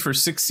ran for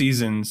 6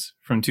 seasons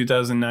from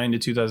 2009 to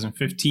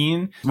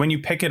 2015. When you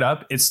pick it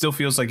up, it still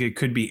feels like it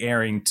could be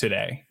airing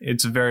today.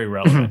 It's very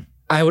relevant.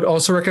 I would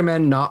also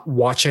recommend not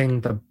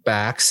watching the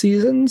back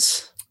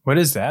seasons. What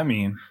does that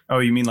mean? Oh,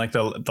 you mean like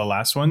the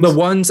last ones? The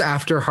ones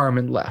after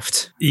Harmon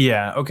left.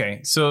 Yeah. Okay.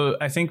 So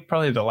I think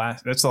probably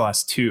that's the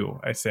last 2,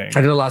 I think.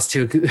 I did the last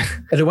 2.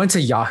 And it went to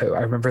Yahoo.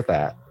 I remember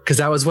that. Because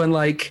that was when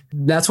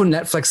that's when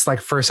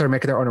Netflix first started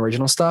making their own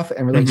original stuff.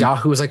 And we're like,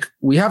 Yahoo was like,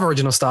 we have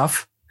original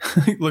stuff.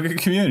 Look at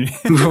Community.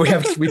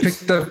 we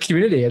picked the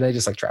Community, and they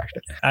just trashed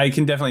it. I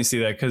can definitely see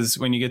that, because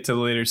when you get to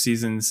the later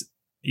seasons,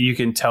 you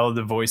can tell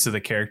the voice of the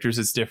characters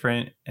is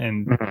different,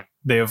 and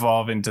they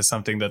evolve into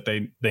something that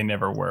they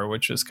never were,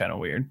 which is kind of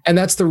weird. And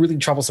that's the really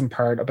troublesome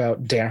part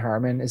about Dan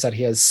Harmon, is that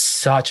he has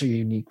such a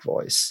unique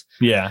voice.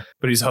 Yeah,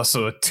 but he's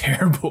also a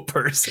terrible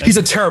person. He's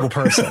a terrible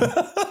person.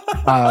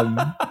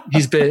 I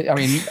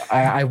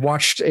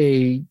watched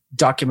a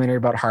documentary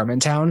about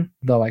Harmontown,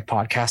 the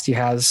podcast he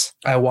has.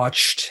 I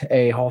watched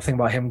a whole thing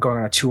about him going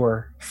on a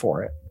tour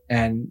for it,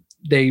 and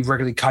they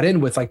regularly cut in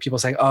with people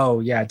saying, oh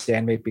yeah,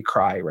 Dan made me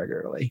cry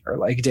regularly, or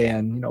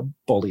Dan,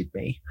 bullied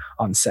me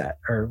on set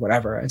or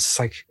whatever. It's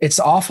it's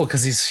awful,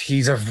 because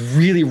he's a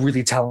really,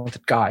 really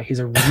talented guy. He's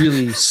a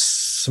really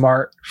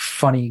smart,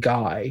 funny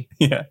guy.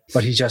 Yeah.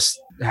 But he just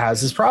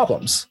has his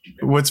problems.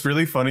 What's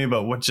really funny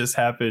about what just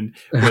happened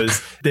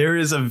was there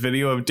is a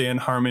video of Dan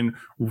Harmon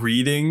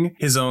reading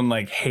his own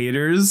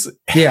haters.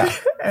 Yeah.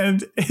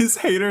 And his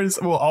haters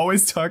will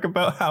always talk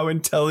about how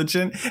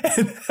intelligent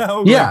and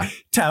how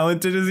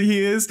talented he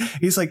is.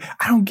 He's like,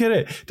 I don't get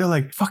it. They're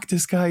like, fuck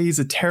this guy. He's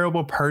a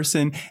terrible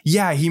person.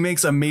 Yeah, he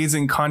makes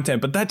amazing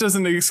content, but that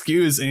doesn't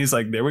excuse. And he's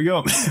like, there we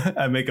go.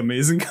 I make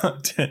amazing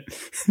content.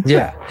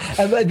 Yeah.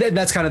 And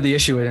that's kind of the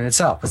issue in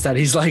itself, is that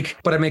he's like,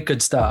 but I make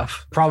good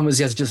stuff. Problem is,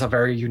 he has just a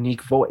very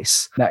unique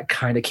voice that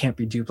kind of can't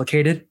be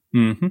duplicated.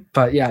 Mm-hmm.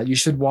 But yeah, you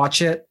should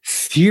watch it.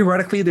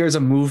 Theoretically, there's a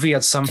movie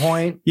at some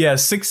point. Yeah,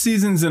 6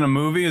 seasons in a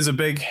movie is a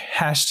big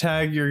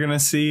hashtag you're going to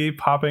see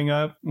popping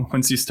up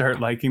once you start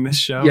liking this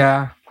show.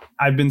 Yeah.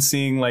 I've been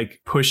seeing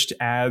pushed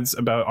ads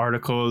about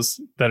articles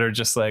that are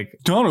just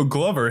Donald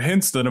Glover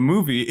hints that a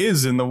movie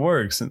is in the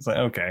works. And it's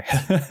okay.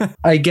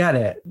 I get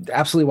it.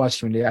 Absolutely watch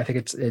Community. I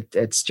think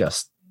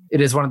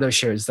it is one of those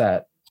shows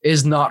that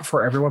is not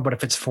for everyone, but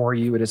if it's for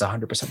you, it is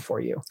 100% for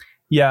you.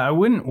 Yeah, I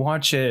wouldn't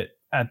watch it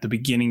at the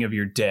beginning of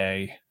your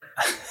day.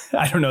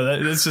 I don't know.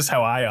 That's just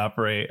how I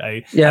operate.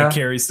 I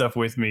carry stuff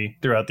with me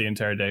throughout the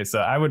entire day. So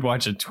I would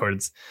watch it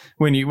towards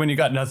when you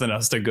got nothing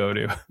else to go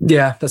to.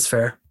 Yeah, that's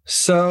fair.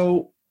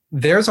 So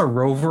there's a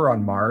rover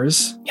on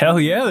Mars. Hell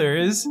yeah, there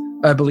is.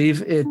 I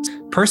believe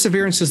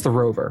Perseverance is the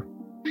rover.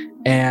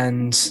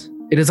 And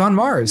it is on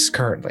Mars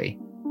currently,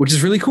 which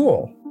is really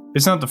cool.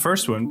 It's not the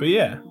first one, but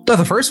yeah. Not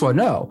the first one,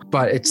 no,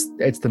 but it's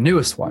the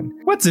newest one.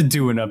 What's it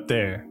doing up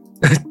there?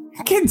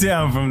 Get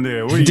down from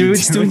there. What are Dude, you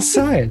it's doing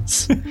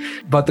science.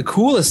 But the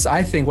coolest,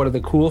 I think, one of the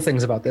cool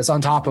things about this,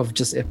 on top of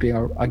just it being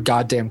a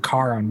goddamn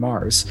car on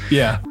Mars,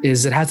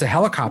 is it has a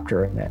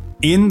helicopter in it.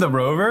 In the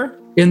rover?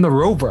 In the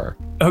rover.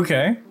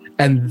 Okay.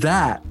 And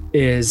that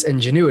is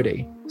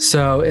Ingenuity.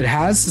 So it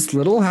has this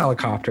little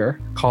helicopter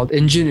called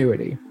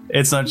Ingenuity.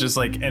 It's not just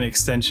like an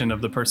extension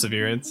of the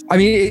Perseverance. I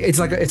mean, it's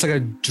like a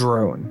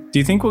drone. Do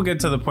you think we'll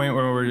get to the point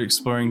where we're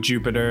exploring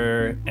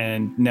Jupiter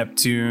and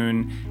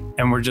Neptune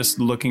and we're just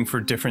looking for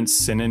different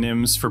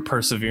synonyms for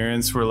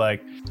Perseverance? We're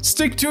like,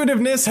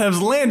 stick-to-itiveness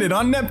has landed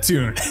on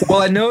Neptune.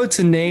 Well, I know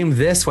to name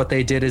this, what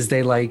they did is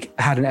they like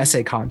had an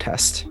essay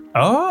contest.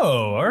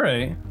 Oh, all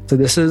right. So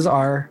this is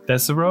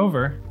That's the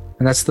rover.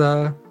 And that's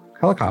the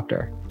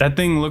helicopter. That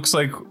thing looks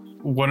like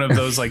one of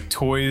those like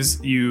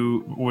toys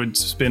you would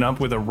spin up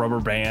with a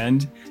rubber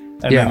band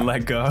and then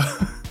let go.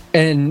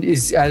 And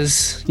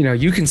as you know,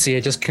 you can see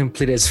it just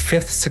completed its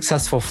 5th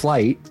successful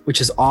flight, which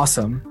is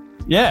awesome.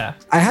 Yeah.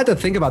 I had to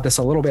think about this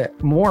a little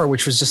bit more,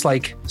 which was just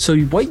like, so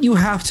what you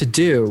have to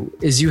do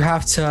is you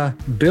have to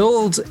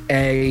build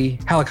a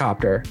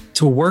helicopter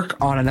to work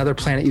on another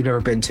planet you've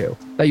never been to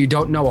that you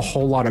don't know a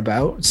whole lot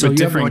about. So with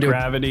you different have no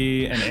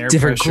gravity and air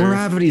different pressure.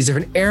 gravities,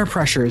 different air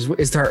pressures.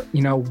 Is there,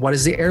 what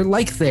is the air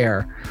like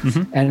there?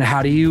 And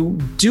how do you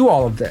do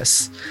all of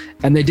this?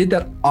 And they did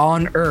that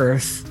on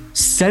Earth,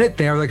 set it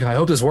there. Like, I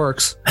hope this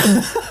works.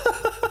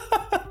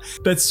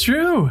 That's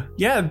true.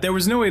 Yeah, there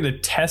was no way to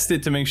test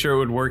it to make sure it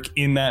would work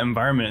in that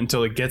environment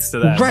until it gets to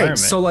that environment.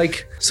 So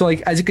like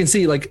as you can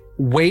see, like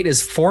weight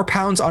is 4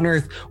 pounds on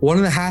Earth,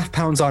 1.5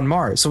 pounds on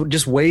Mars. So it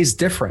just weighs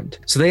different.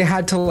 So they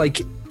had to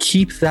like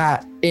keep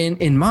that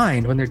in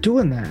mind when they're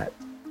doing that.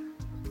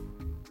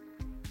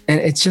 And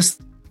it's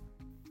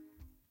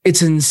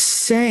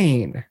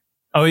insane.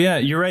 Oh yeah,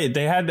 you're right.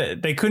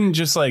 They couldn't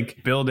just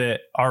like build it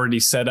already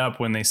set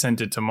up when they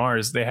sent it to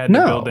Mars. They had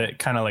to build it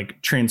kind of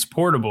like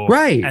transportable.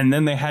 Right. And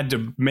then they had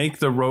to make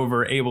the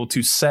rover able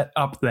to set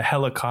up the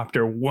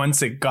helicopter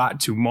once it got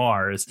to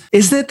Mars.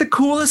 Isn't it the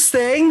coolest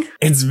thing?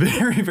 It's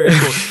very, very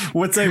cool.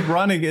 What's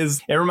ironic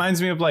is it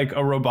reminds me of like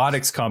a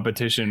robotics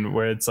competition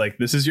where it's like,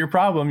 this is your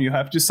problem, you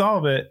have to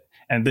solve it.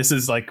 And this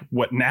is like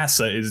what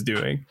NASA is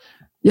doing.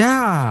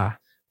 Yeah.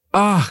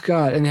 Oh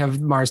God. And they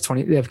have Mars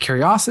 20. They have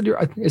Curiosity.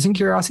 Isn't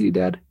Curiosity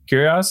dead?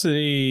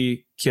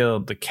 Curiosity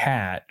killed the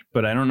cat,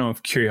 but I don't know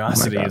if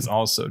Curiosity is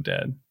also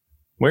dead.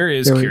 Where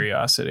is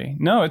Curiosity?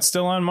 No, it's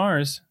still on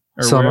Mars.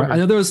 I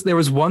know there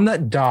was one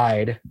that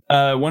died.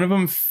 One of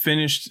them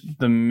finished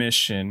the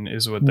mission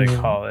is what they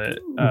call it.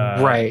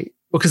 Right.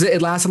 Because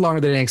it lasted longer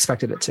than they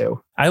expected it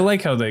to. I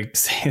like how they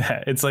say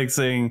that. It's like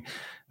saying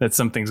that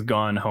something's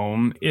gone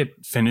home.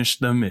 It finished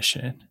the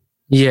mission.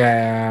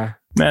 Yeah.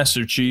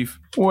 Master Chief,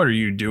 what are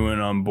you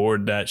doing on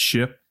board that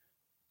ship?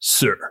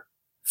 Sir,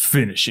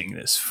 finishing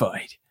this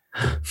fight.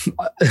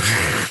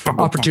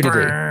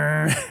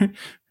 Opportunity.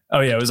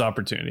 Oh yeah, it was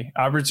Opportunity.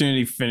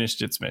 Opportunity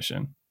finished its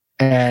mission.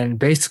 And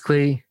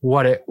basically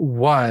what it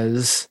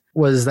was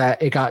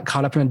that it got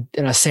caught up in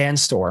a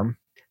sandstorm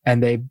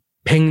and they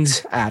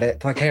pinged at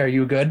it like, hey, are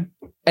you good?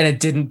 And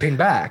it didn't ping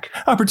back.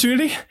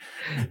 Opportunity.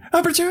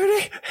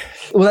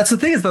 Well, that's the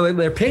thing is though,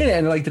 they're pinging it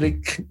and like,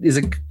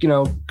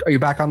 are you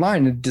back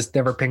online? And it just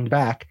never pinged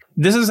back.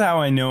 This is how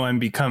I know I'm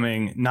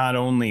becoming not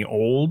only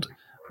old,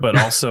 but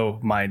also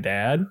my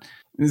dad.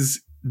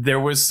 There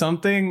was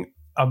something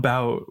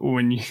about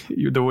when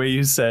the way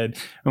you said,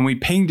 when we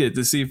pinged it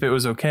to see if it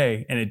was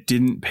okay and it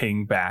didn't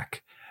ping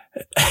back.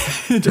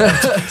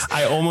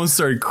 I almost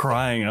started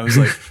crying. I was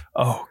like,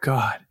 oh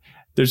God.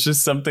 There's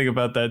just something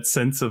about that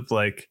sense of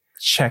like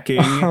checking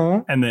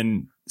and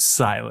then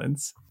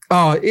silence.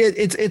 Oh,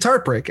 it's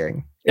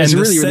heartbreaking. It's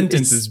and the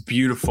sentence is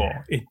beautiful.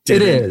 It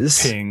didn't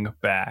ping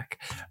back.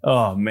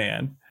 Oh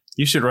man,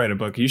 you should write a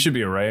book. You should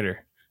be a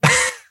writer.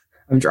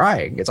 I'm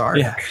trying. It's hard.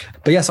 Yeah.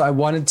 But yeah, so I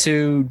wanted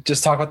to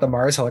just talk about the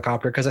Mars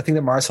helicopter because I think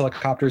the Mars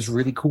helicopter is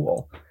really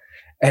cool.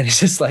 And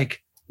it's just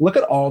like, look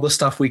at all the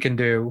stuff we can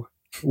do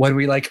when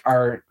we like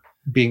aren't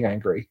being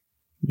angry.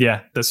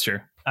 Yeah, that's true.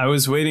 I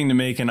was waiting to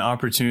make an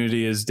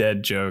Opportunity is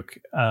dead joke,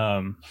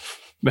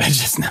 but it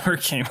just never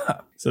came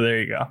up. So there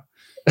you go.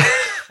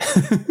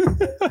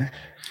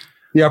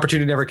 The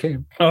opportunity never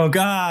came. Oh,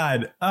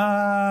 God.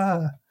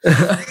 Oh,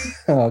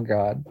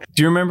 God.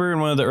 Do you remember in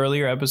one of the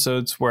earlier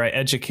episodes where I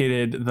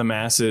educated the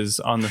masses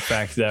on the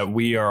fact that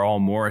we are all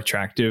more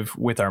attractive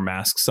with our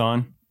masks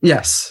on?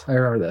 Yes, I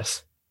remember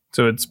this.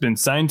 So it's been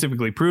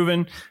scientifically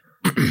proven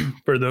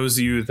for those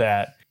of you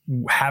that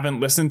haven't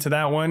listened to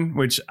that one,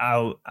 which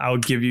I'll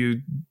give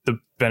you the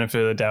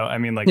benefit of the doubt. I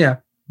mean, like,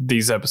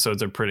 these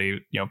episodes are pretty,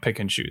 pick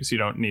and choose. You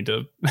don't need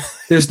to.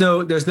 There's no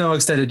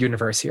extended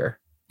universe here.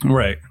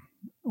 Right.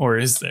 Or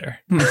is there?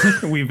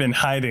 We've been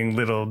hiding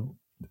little.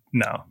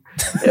 No.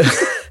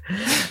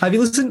 Have you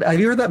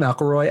heard that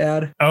McElroy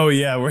ad? Oh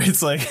yeah, where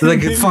it's like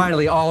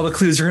finally all the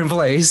clues are in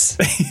place.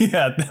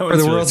 Yeah, that was for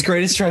the world's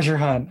greatest treasure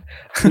hunt.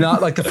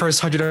 Not like the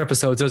first 100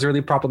 episodes. It was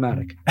really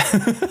problematic.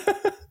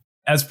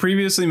 As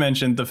previously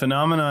mentioned, the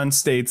phenomenon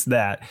states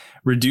that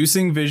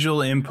reducing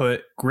visual input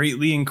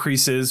greatly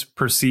increases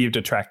perceived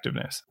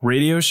attractiveness.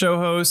 Radio show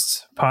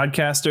hosts,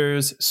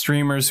 podcasters,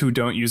 streamers who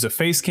don't use a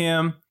face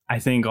cam, I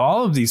think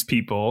all of these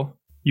people,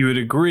 you would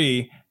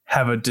agree,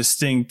 have a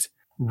distinct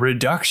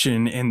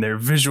reduction in their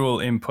visual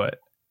input.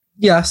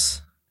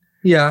 Yes.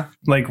 Yeah.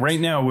 Like right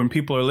now, when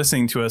people are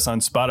listening to us on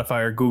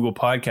Spotify or Google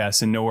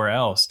Podcasts and nowhere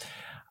else,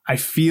 I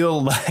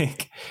feel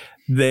like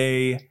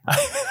they...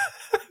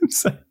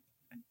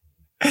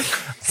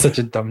 Such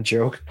a dumb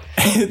joke.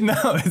 No,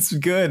 it's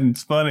good.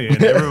 It's funny.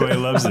 And everybody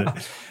loves it.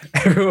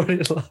 Everybody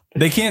loves it.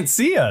 They can't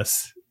see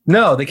us.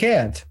 No, they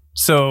can't.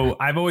 So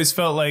I've always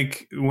felt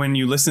like when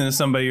you listen to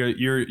somebody,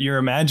 you're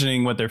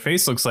imagining what their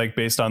face looks like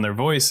based on their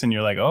voice. And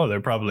you're like, oh, they're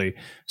probably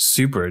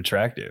super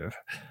attractive.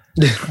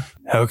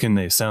 How can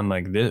they sound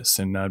like this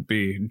and not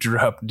be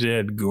drop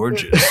dead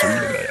gorgeous?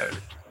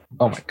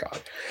 Oh my God.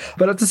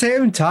 But at the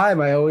same time,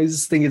 I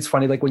always think it's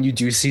funny, like when you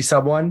do see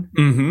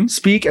someone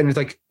speak and it's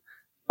like,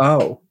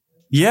 oh,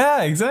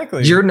 yeah,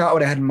 exactly. You're not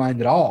what I had in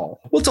mind at all.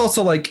 Well, it's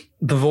also like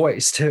the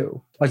voice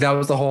too. Like that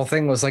was the whole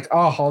thing, was like,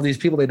 oh, all these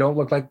people, they don't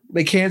look like,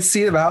 they can't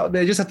see them out.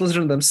 They just have to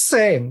listen to them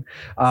sing.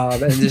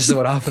 And just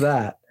went off of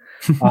that.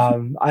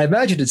 I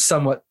imagine it's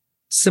somewhat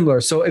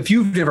similar. So if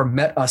you've never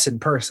met us in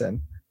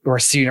person or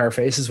seen our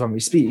faces when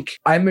we speak,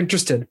 I'm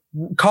interested.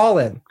 Call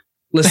in,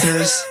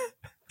 listeners.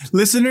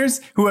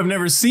 Listeners who have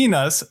never seen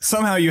us,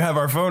 somehow you have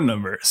our phone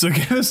number. So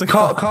give us a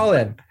call. Call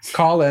in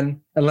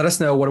and let us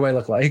know, what do I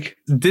look like?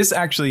 This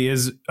actually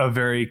is a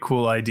very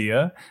cool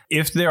idea.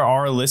 If there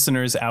are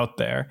listeners out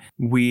there,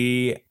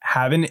 we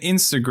have an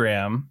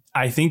Instagram.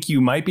 I think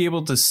you might be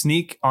able to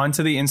sneak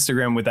onto the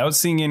Instagram without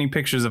seeing any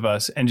pictures of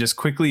us and just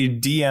quickly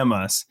DM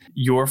us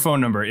your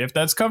phone number, if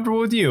that's comfortable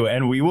with you.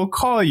 And we will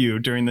call you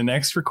during the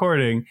next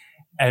recording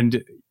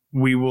and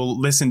we will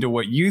listen to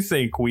what you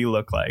think we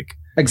look like.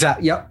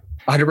 Exactly. Yep.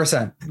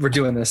 100%. We're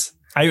doing this.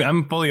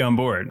 I'm fully on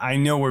board. I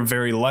know we're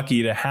very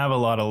lucky to have a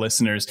lot of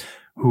listeners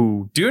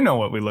who do know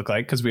what we look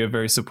like because we have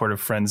very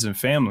supportive friends and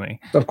family.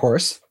 Of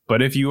course.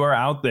 But if you are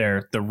out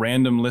there, the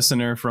random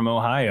listener from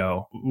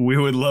Ohio, we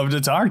would love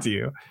to talk to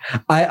you.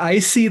 I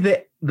see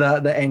the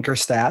anchor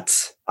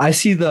stats. I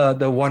see the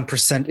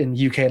 1%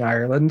 in UK and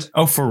Ireland.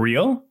 Oh, for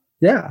real?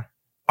 Yeah.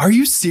 Are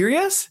you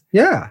serious?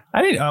 Yeah.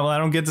 I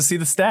don't get to see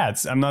the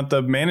stats. I'm not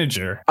the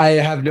manager. I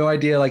have no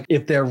idea, like,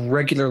 if they're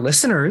regular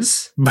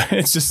listeners. But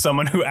it's just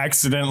someone who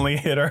accidentally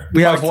hit our...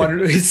 We have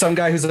some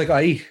guy who's like,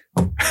 aye.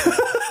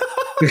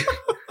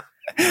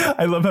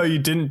 I love how you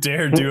didn't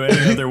dare do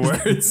any other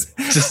words.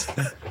 It's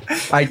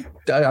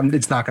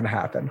not going to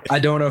happen. I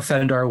don't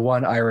offend our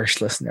one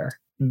Irish listener.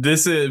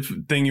 This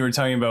thing you were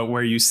talking about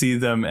where you see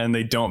them and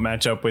they don't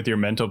match up with your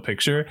mental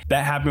picture.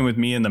 That happened with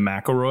me and the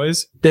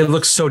McElroys. They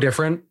look so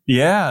different.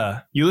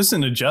 Yeah. You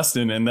listen to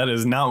Justin and that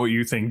is not what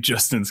you think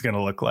Justin's going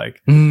to look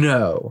like.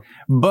 No.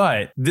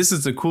 But this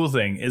is the cool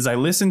thing is I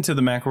listened to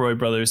the McElroy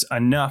brothers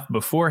enough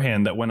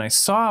beforehand that when I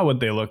saw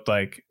what they looked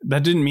like,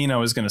 that didn't mean I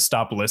was going to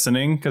stop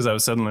listening because I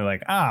was suddenly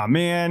like,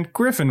 man,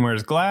 Griffin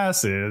wears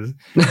glasses.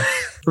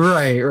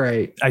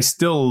 Right. I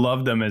still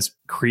love them as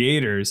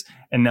creators.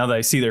 And now that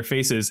I see their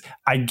faces,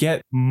 I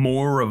get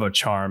more of a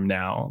charm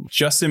now.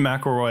 Justin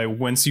McElroy,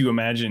 once you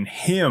imagine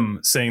him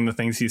saying the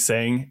things he's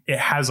saying, it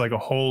has like a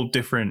whole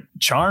different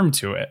charm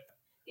to it.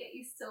 Yeah,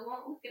 you still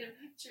won't look at a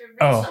picture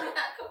of Rachel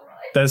McElroy.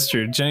 That's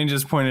true. Jenny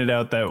just pointed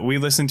out that we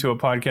listened to a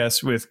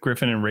podcast with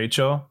Griffin and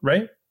Rachel,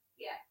 right?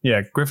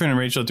 Yeah, Griffin and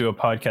Rachel do a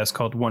podcast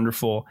called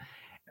Wonderful.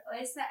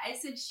 I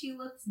said she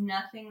looks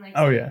nothing like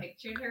I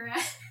pictured her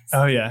as.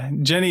 Oh, yeah.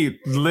 Jenny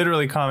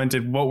literally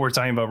commented what we're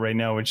talking about right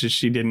now, which is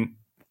she didn't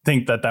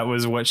think that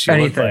was what she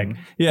looked like.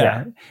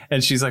 Yeah.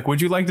 And she's like,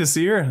 would you like to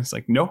see her? And it's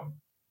like, no.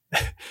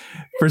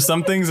 For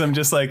some things, I'm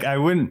just like, I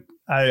wouldn't.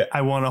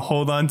 I want to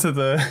hold on to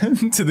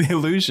the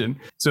illusion.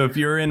 So if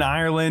you're in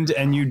Ireland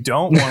and you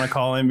don't want to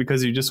call in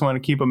because you just want to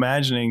keep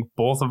imagining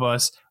both of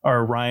us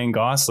are Ryan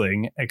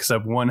Gosling,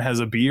 except one has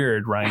a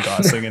beard, Ryan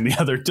Gosling, and the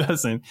other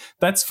doesn't,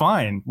 that's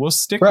fine. We'll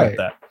stick with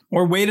that.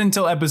 Or wait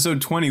until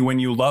episode 20 when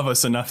you love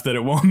us enough that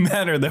it won't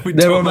matter that we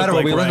don't look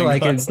like Ryan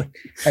Gosling.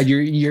 And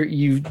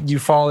you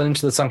fall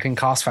into the sunken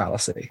cost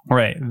fallacy.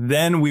 Right.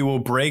 Then we will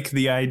break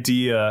the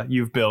idea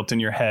you've built in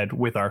your head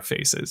with our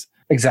faces.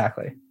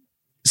 Exactly.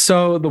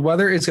 So the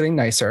weather is getting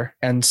nicer.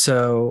 And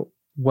so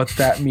what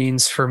that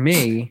means for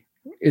me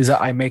is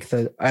that I make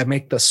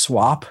the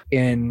swap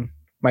in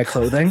my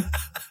clothing.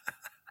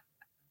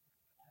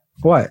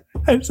 What?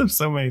 I just have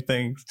so many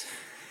things.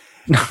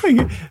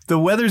 The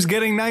weather's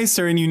getting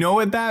nicer, and you know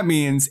what that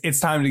means. It's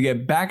time to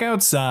get back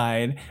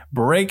outside,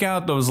 break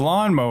out those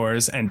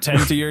lawnmowers, and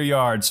tend to your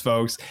yards,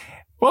 folks.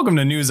 Welcome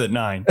to News at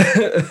 9.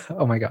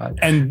 Oh my God.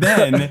 And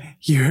then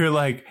you're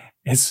like,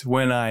 it's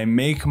when I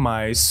make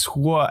my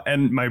swat,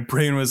 and my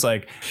brain was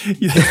like,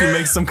 you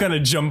make some kind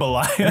of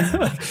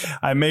jambalaya.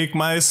 I make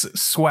my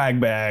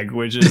swag bag,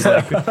 which is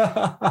like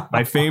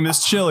my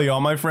famous chili.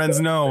 All my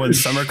friends know when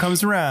summer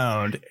comes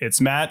around,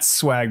 it's Matt's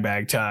swag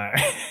bag time.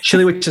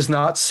 Chili, which is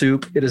not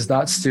soup. It is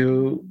not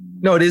stew.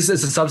 No, it is.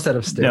 It's a subset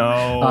of stew.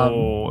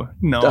 No,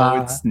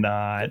 it's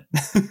not.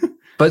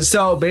 But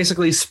so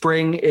basically,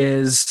 spring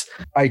is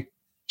I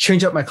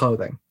change up my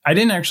clothing. I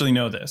didn't actually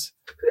know this.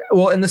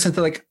 Well, in the sense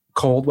that like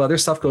cold weather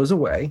stuff goes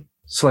away.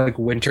 So like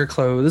winter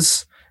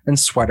clothes and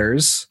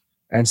sweaters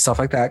and stuff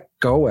like that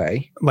go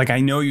away. Like, I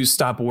know you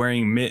stop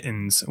wearing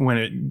mittens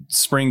when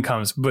spring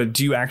comes, but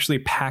do you actually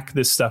pack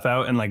this stuff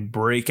out and like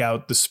break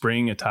out the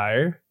spring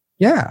attire?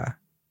 Yeah.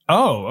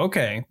 Oh,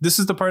 okay. This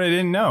is the part I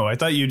didn't know. I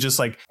thought you just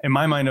like, in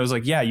my mind, I was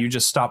like, yeah, you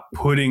just stop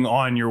putting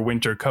on your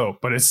winter coat,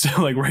 but it's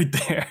still like right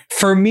there.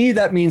 For me,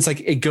 that means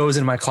like it goes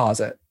in my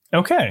closet.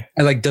 Okay.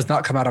 And like does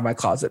not come out of my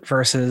closet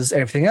versus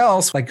everything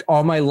else. Like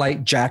all my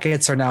light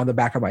jackets are now in the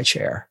back of my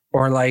chair,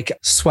 or like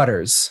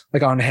sweaters,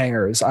 like on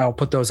hangers. I'll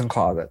put those in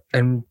closet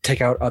and take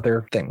out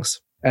other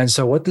things. And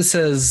so what this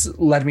has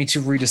led me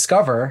to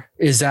rediscover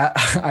is that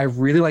I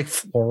really like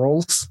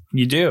florals.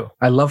 You do.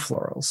 I love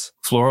florals.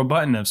 Floral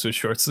button-ups with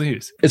short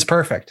sleeves. It's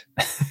perfect.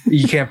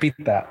 You can't beat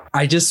that.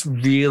 I just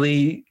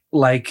really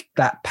like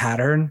that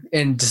pattern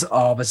in just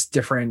all of its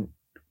different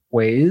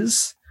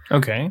ways.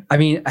 Okay. I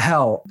mean,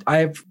 hell, I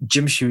have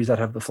gym shoes that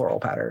have the floral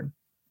pattern.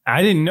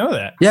 I didn't know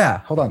that. Yeah,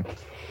 hold on.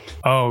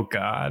 Oh,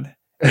 God.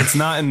 It's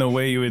not in the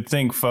way you would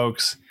think,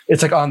 folks.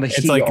 It's like on the It's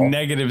heel. like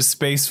negative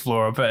space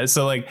floral.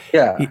 So like,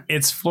 yeah,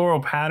 it's floral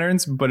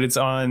patterns, but it's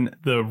on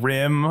the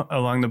rim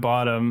along the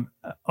bottom,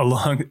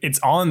 it's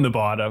on the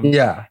bottom.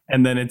 Yeah.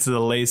 And then it's the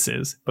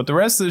laces. But the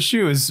rest of the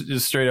shoe is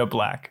just straight up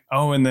black.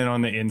 Oh, and then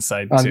on the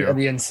inside too. On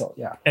the insole,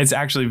 yeah. It's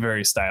actually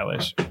very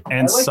stylish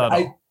and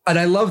subtle. And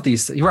I love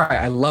these. You're right.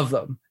 I love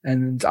them.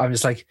 And I'm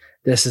just like,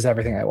 this is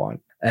everything I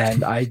want.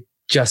 And I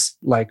just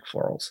like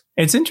florals.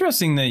 It's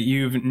interesting that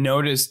you've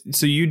noticed.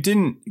 So you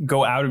didn't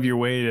go out of your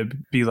way to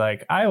be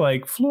like, I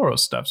like floral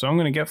stuff, so I'm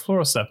going to get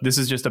floral stuff. This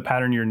is just a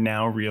pattern you're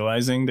now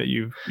realizing that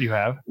you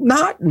have.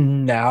 Not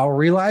now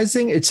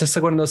realizing. It's just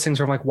like one of those things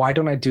where I'm like, why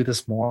don't I do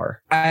this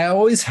more? I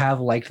always have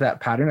liked that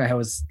pattern. I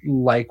always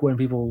like when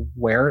people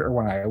wear it or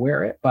when I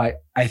wear it,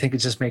 but I think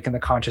it's just making the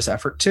conscious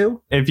effort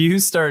to. If you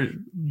start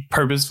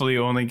purposefully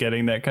only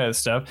getting that kind of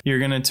stuff, you're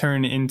going to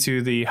turn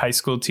into the high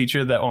school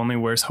teacher that only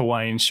wears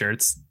Hawaiian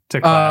shirts to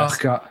class.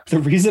 Oh God. The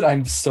reason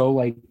I'm so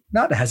like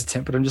not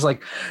hesitant, but I'm just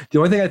like the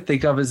only thing I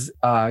think of is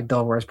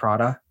Devil Wears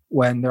Prada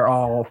when they're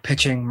all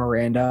pitching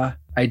Miranda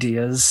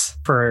ideas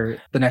for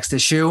the next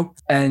issue,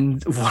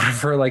 and one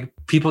of her like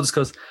people just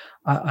goes,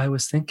 I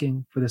was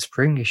thinking for the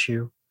spring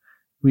issue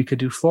we could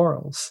do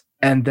florals,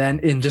 and then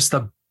in just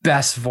the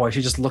best voice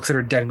she just looks at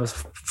her dead and goes,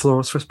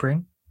 florals for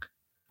spring?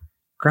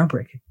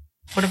 Groundbreaking.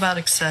 What about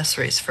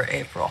accessories for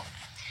April?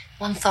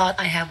 One thought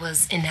I had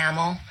was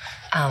enamel,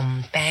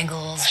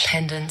 bangles,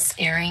 pendants,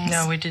 earrings.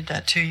 No, we did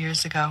that 2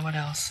 years ago. What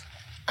else?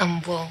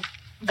 Well,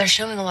 they're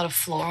showing a lot of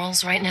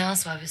florals right now,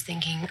 so I was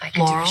thinking I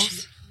could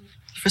Florals?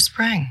 For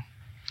spring.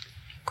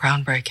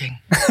 Groundbreaking.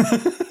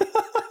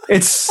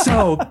 It's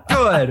so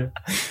good.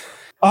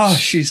 Oh,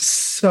 she's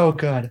so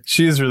good.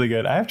 She is really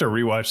good. I have to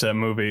rewatch that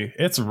movie.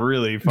 It's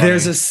really funny.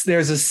 There's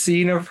a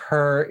scene of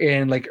her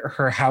in like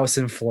her house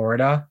in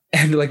Florida,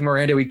 and like,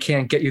 Miranda, we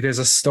can't get you. There's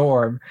a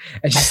storm,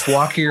 and she's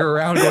walking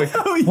around going,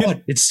 Oh, yeah.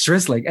 "What? It's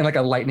drizzling!" And like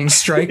a lightning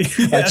strike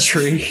Yeah. a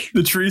tree.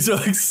 The trees are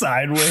like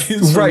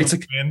sideways. Right, It's,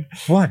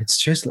 it's What?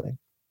 It's drizzling.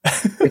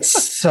 It's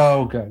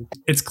so good.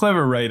 it's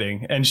clever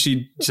writing, and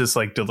she just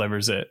like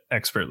delivers it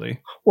expertly.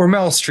 Or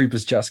Meryl Streep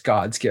is just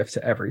God's gift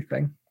to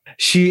everything.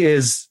 She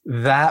is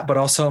that, but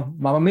also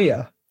Mamma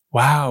Mia.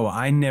 Wow,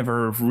 I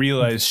never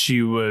realized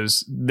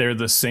they're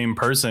the same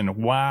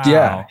person. Wow.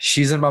 Yeah,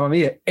 she's in Mamma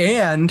Mia,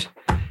 and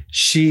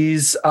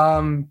she's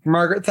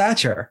Margaret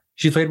Thatcher.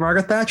 She played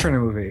Margaret Thatcher in a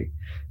movie,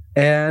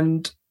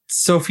 and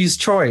Sophie's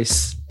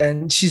Choice,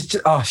 and she's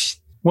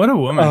just What a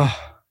woman.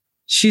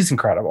 she's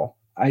incredible.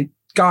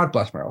 God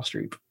bless Meryl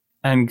Streep.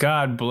 And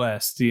God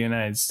bless the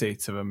United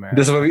States of America.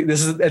 This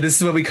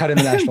is what we cut in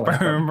the national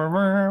anthem.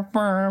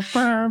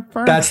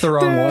 That's the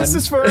wrong one. This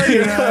is for the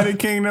United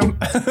Kingdom.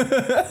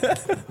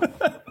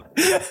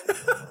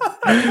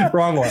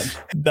 Wrong one.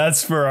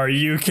 That's for our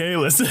UK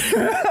listeners.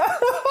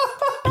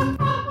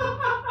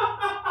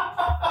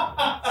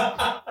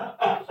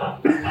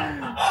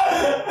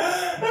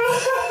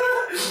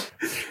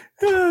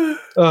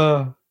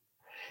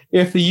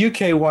 If the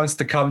UK wants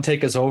to come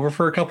take us over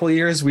for a couple of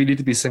years, we need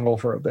to be single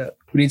for a bit.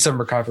 We need some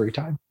recovery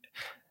time.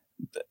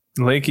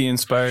 Lakey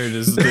inspired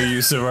is the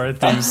use of our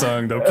theme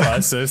song, The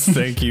Process.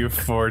 Thank you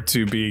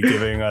to be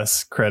giving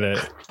us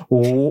credit.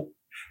 Oh,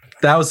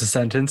 that was a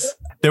sentence.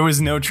 There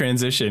was no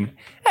transition.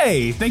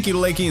 Hey, thank you to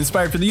Lakey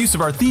Inspired for the use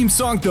of our theme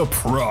song, The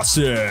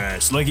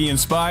Process. Lakey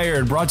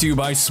Inspired, brought to you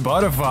by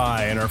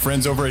Spotify and our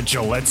friends over at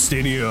Gillette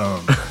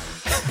Stadium.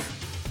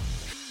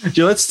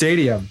 Gillette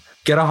Stadium.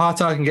 Get a hot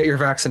dog and get your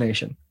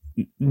vaccination.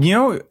 You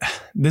know,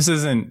 this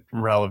isn't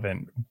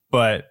relevant,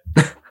 but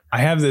I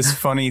have this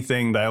funny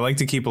thing that I like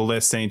to keep a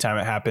list anytime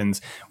it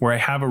happens where I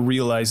have a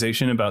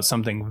realization about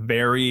something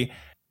very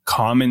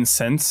common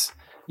sense.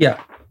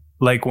 Yeah.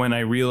 Like when I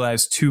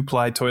realized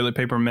 2-ply toilet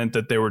paper meant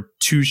that there were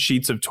 2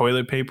 sheets of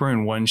toilet paper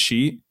in one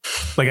sheet.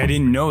 Like I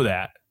didn't know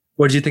that.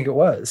 What did you think it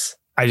was?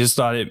 I just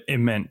thought it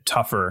meant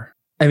tougher.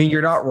 I mean,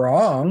 you're not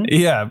wrong.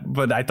 Yeah,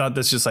 but I thought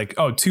that's just like,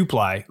 oh,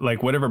 2-ply.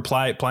 Like whatever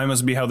ply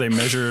must be how they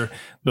measure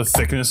the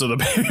thickness of the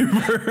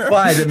paper.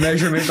 Why? The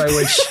measurement by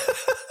which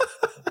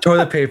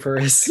toilet paper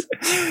is.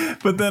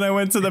 But then I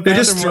went to the They're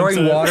bathroom. just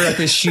throwing water at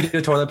this sheet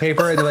of toilet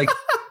paper and they're like,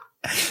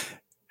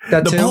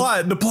 that two?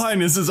 The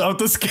plyness is out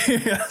the scale.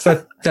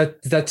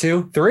 That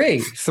two?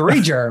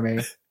 Three,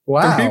 Jeremy.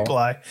 Wow.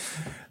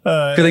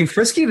 3-ply. Feeling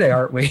frisky today,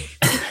 aren't we?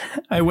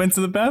 I went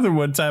to the bathroom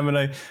one time and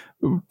I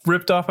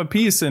ripped off a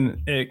piece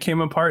and it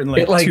came apart in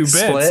like, It, like, 2 bits.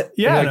 split?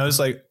 Yeah, Like- and I was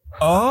like,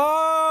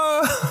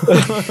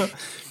 oh.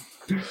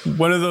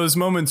 One of those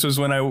moments was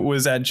when I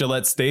was at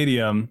Gillette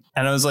Stadium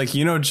and I was like,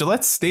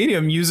 Gillette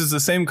Stadium uses the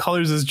same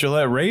colors as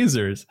Gillette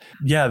razors.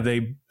 Yeah,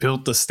 they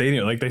built the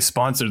stadium, like they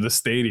sponsored the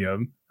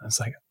stadium. I was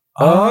like,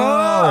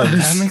 oh,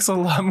 that makes a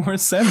lot more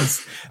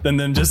sense than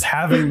them just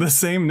having the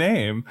same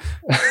name.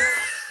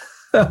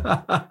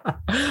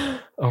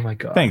 Oh my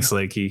God. Thanks,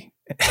 Lakey.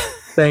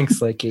 Thanks,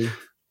 Lakey.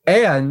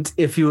 And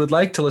if you would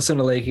like to listen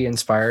to Lakey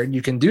Inspired,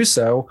 you can do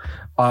so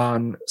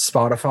on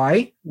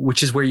Spotify,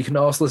 which is where you can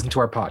also listen to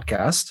our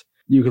podcast.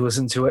 You can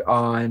listen to it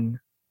on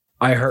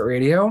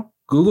iHeartRadio,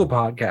 Google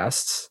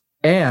Podcasts,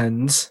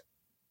 and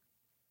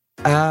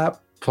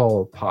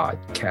Apple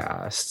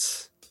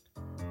Podcasts.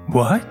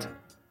 What?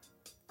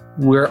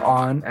 We're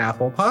on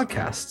Apple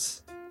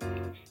Podcasts.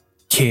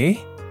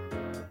 ¿Qué?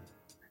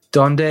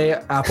 Donde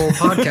Apple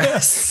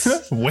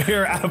Podcasts?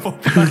 Where Apple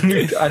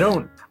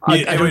Podcasts?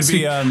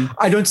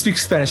 I don't speak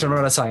Spanish. I'm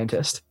not a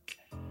scientist.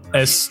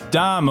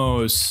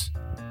 Estamos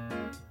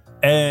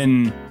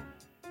en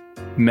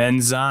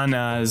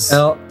Manzanas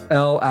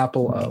El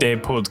Apple O. de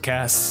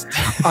Podcast.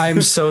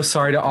 I'm so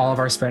sorry to all of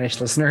our Spanish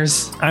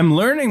listeners. I'm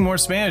learning more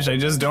Spanish. I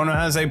just don't know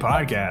how to say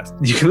podcast.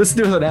 You can listen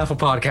to us on Apple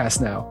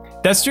Podcasts now,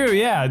 That's true.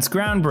 Yeah, it's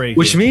groundbreaking.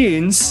 which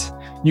means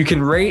you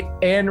can rate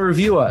and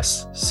review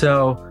us.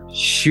 So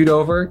shoot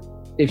over.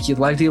 If you'd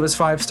like to give us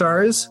 5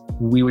 stars,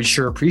 we would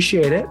sure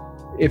appreciate it.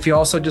 If you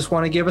also just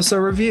want to give us a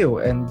review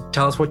and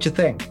tell us what you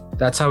think,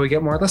 that's how we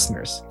get more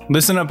listeners.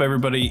 Listen up,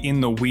 everybody in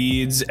the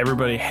weeds,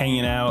 everybody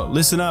hanging out.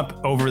 Listen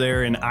up over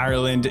there in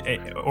Ireland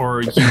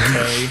or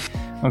UK.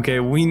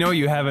 Okay, we know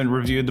you haven't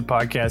reviewed the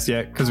podcast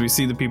yet because we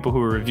see the people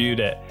who reviewed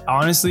it.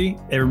 Honestly,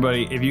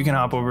 everybody, if you can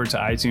hop over to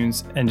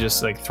iTunes and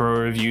just like throw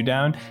a review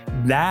down,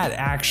 that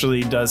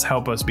actually does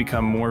help us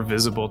become more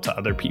visible to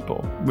other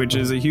people, which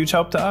is a huge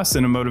help to us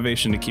and a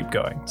motivation to keep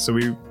going. So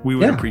we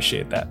would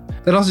appreciate that.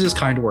 That also just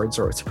kind words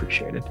are always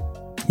appreciated.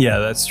 Yeah,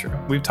 that's true.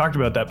 We've talked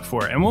about that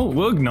before, and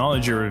we'll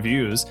acknowledge your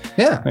reviews.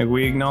 Yeah. Like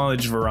we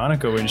acknowledged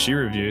Veronica when she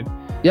reviewed.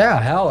 Yeah,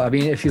 hell, I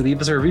mean, if you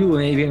leave us a review, we'll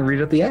maybe even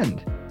read it at the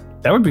end.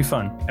 That would be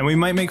fun. And we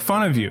might make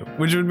fun of you,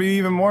 which would be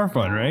even more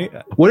fun, right?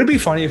 Would it be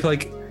funny if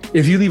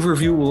if you leave a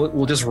review,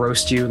 we'll just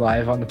roast you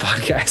live on the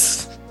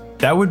podcast?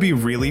 That would be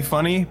really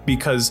funny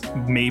because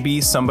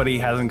maybe somebody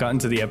hasn't gotten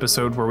to the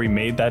episode where we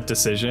made that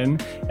decision.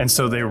 And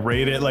so they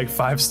rate it like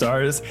 5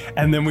 stars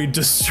and then we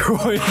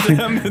destroy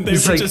them. And they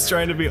It's were like, just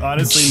trying to be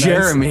honestly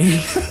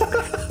Jeremy.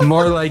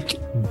 More like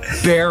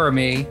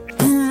Baramy.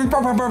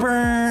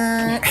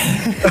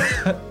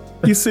 nice.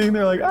 He's sitting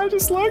there like, I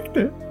just liked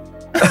it.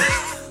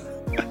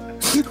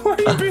 Why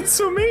are you being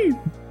so mean?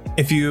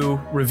 If you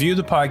review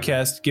the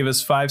podcast, give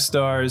us 5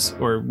 stars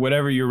or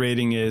whatever your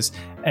rating is,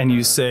 and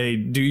you say,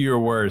 do your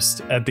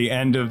worst at the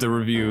end of the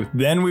review,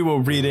 then we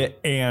will read it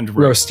and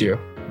roast Roast you.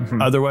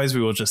 Otherwise,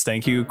 we will just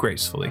thank you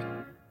gracefully.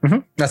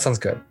 That sounds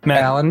good.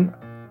 Matt. Alan.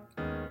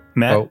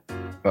 Matt.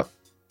 Oh.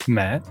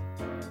 Matt.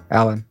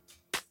 Alan.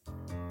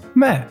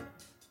 Matt.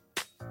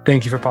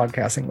 Thank you for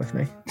podcasting with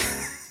me.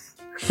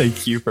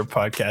 Thank you for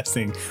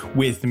podcasting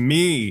with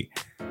me.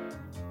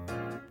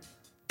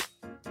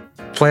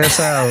 Play us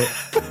out.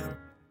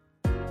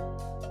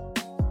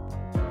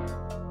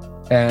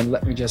 And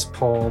let me just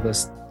pull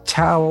this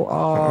towel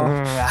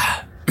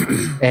off.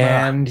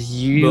 And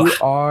you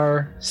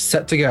are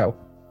set to go.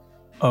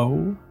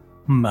 Oh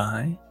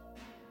my.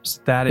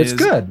 That It's is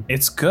good.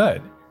 It's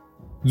good.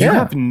 You Yeah.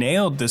 have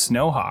nailed the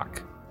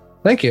Snowhawk.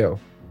 Thank you.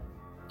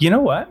 You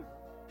know what?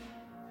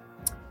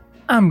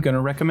 I'm going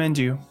to recommend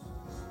you.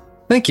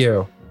 Thank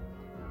you.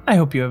 I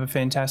hope you have a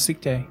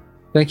fantastic day.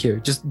 Thank you.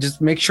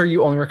 Just make sure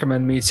you only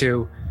recommend me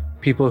to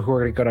people who are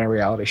going to go to a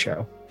reality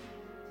show.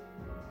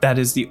 That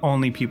is the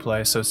only people I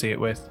associate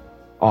with.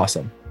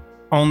 Awesome.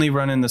 Only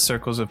run in the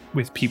circles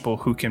with people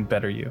who can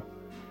better you.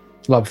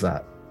 Love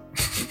that.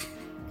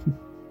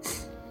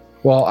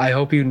 Well, I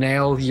hope you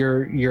nail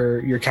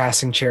your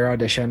casting chair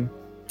audition.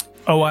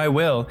 Oh, I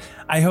will.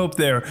 I hope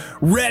they're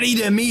ready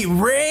to meet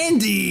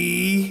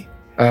Randy.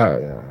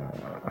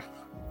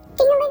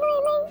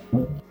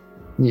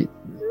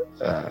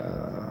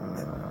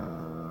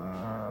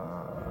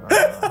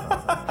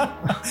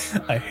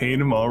 I hate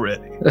him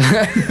already.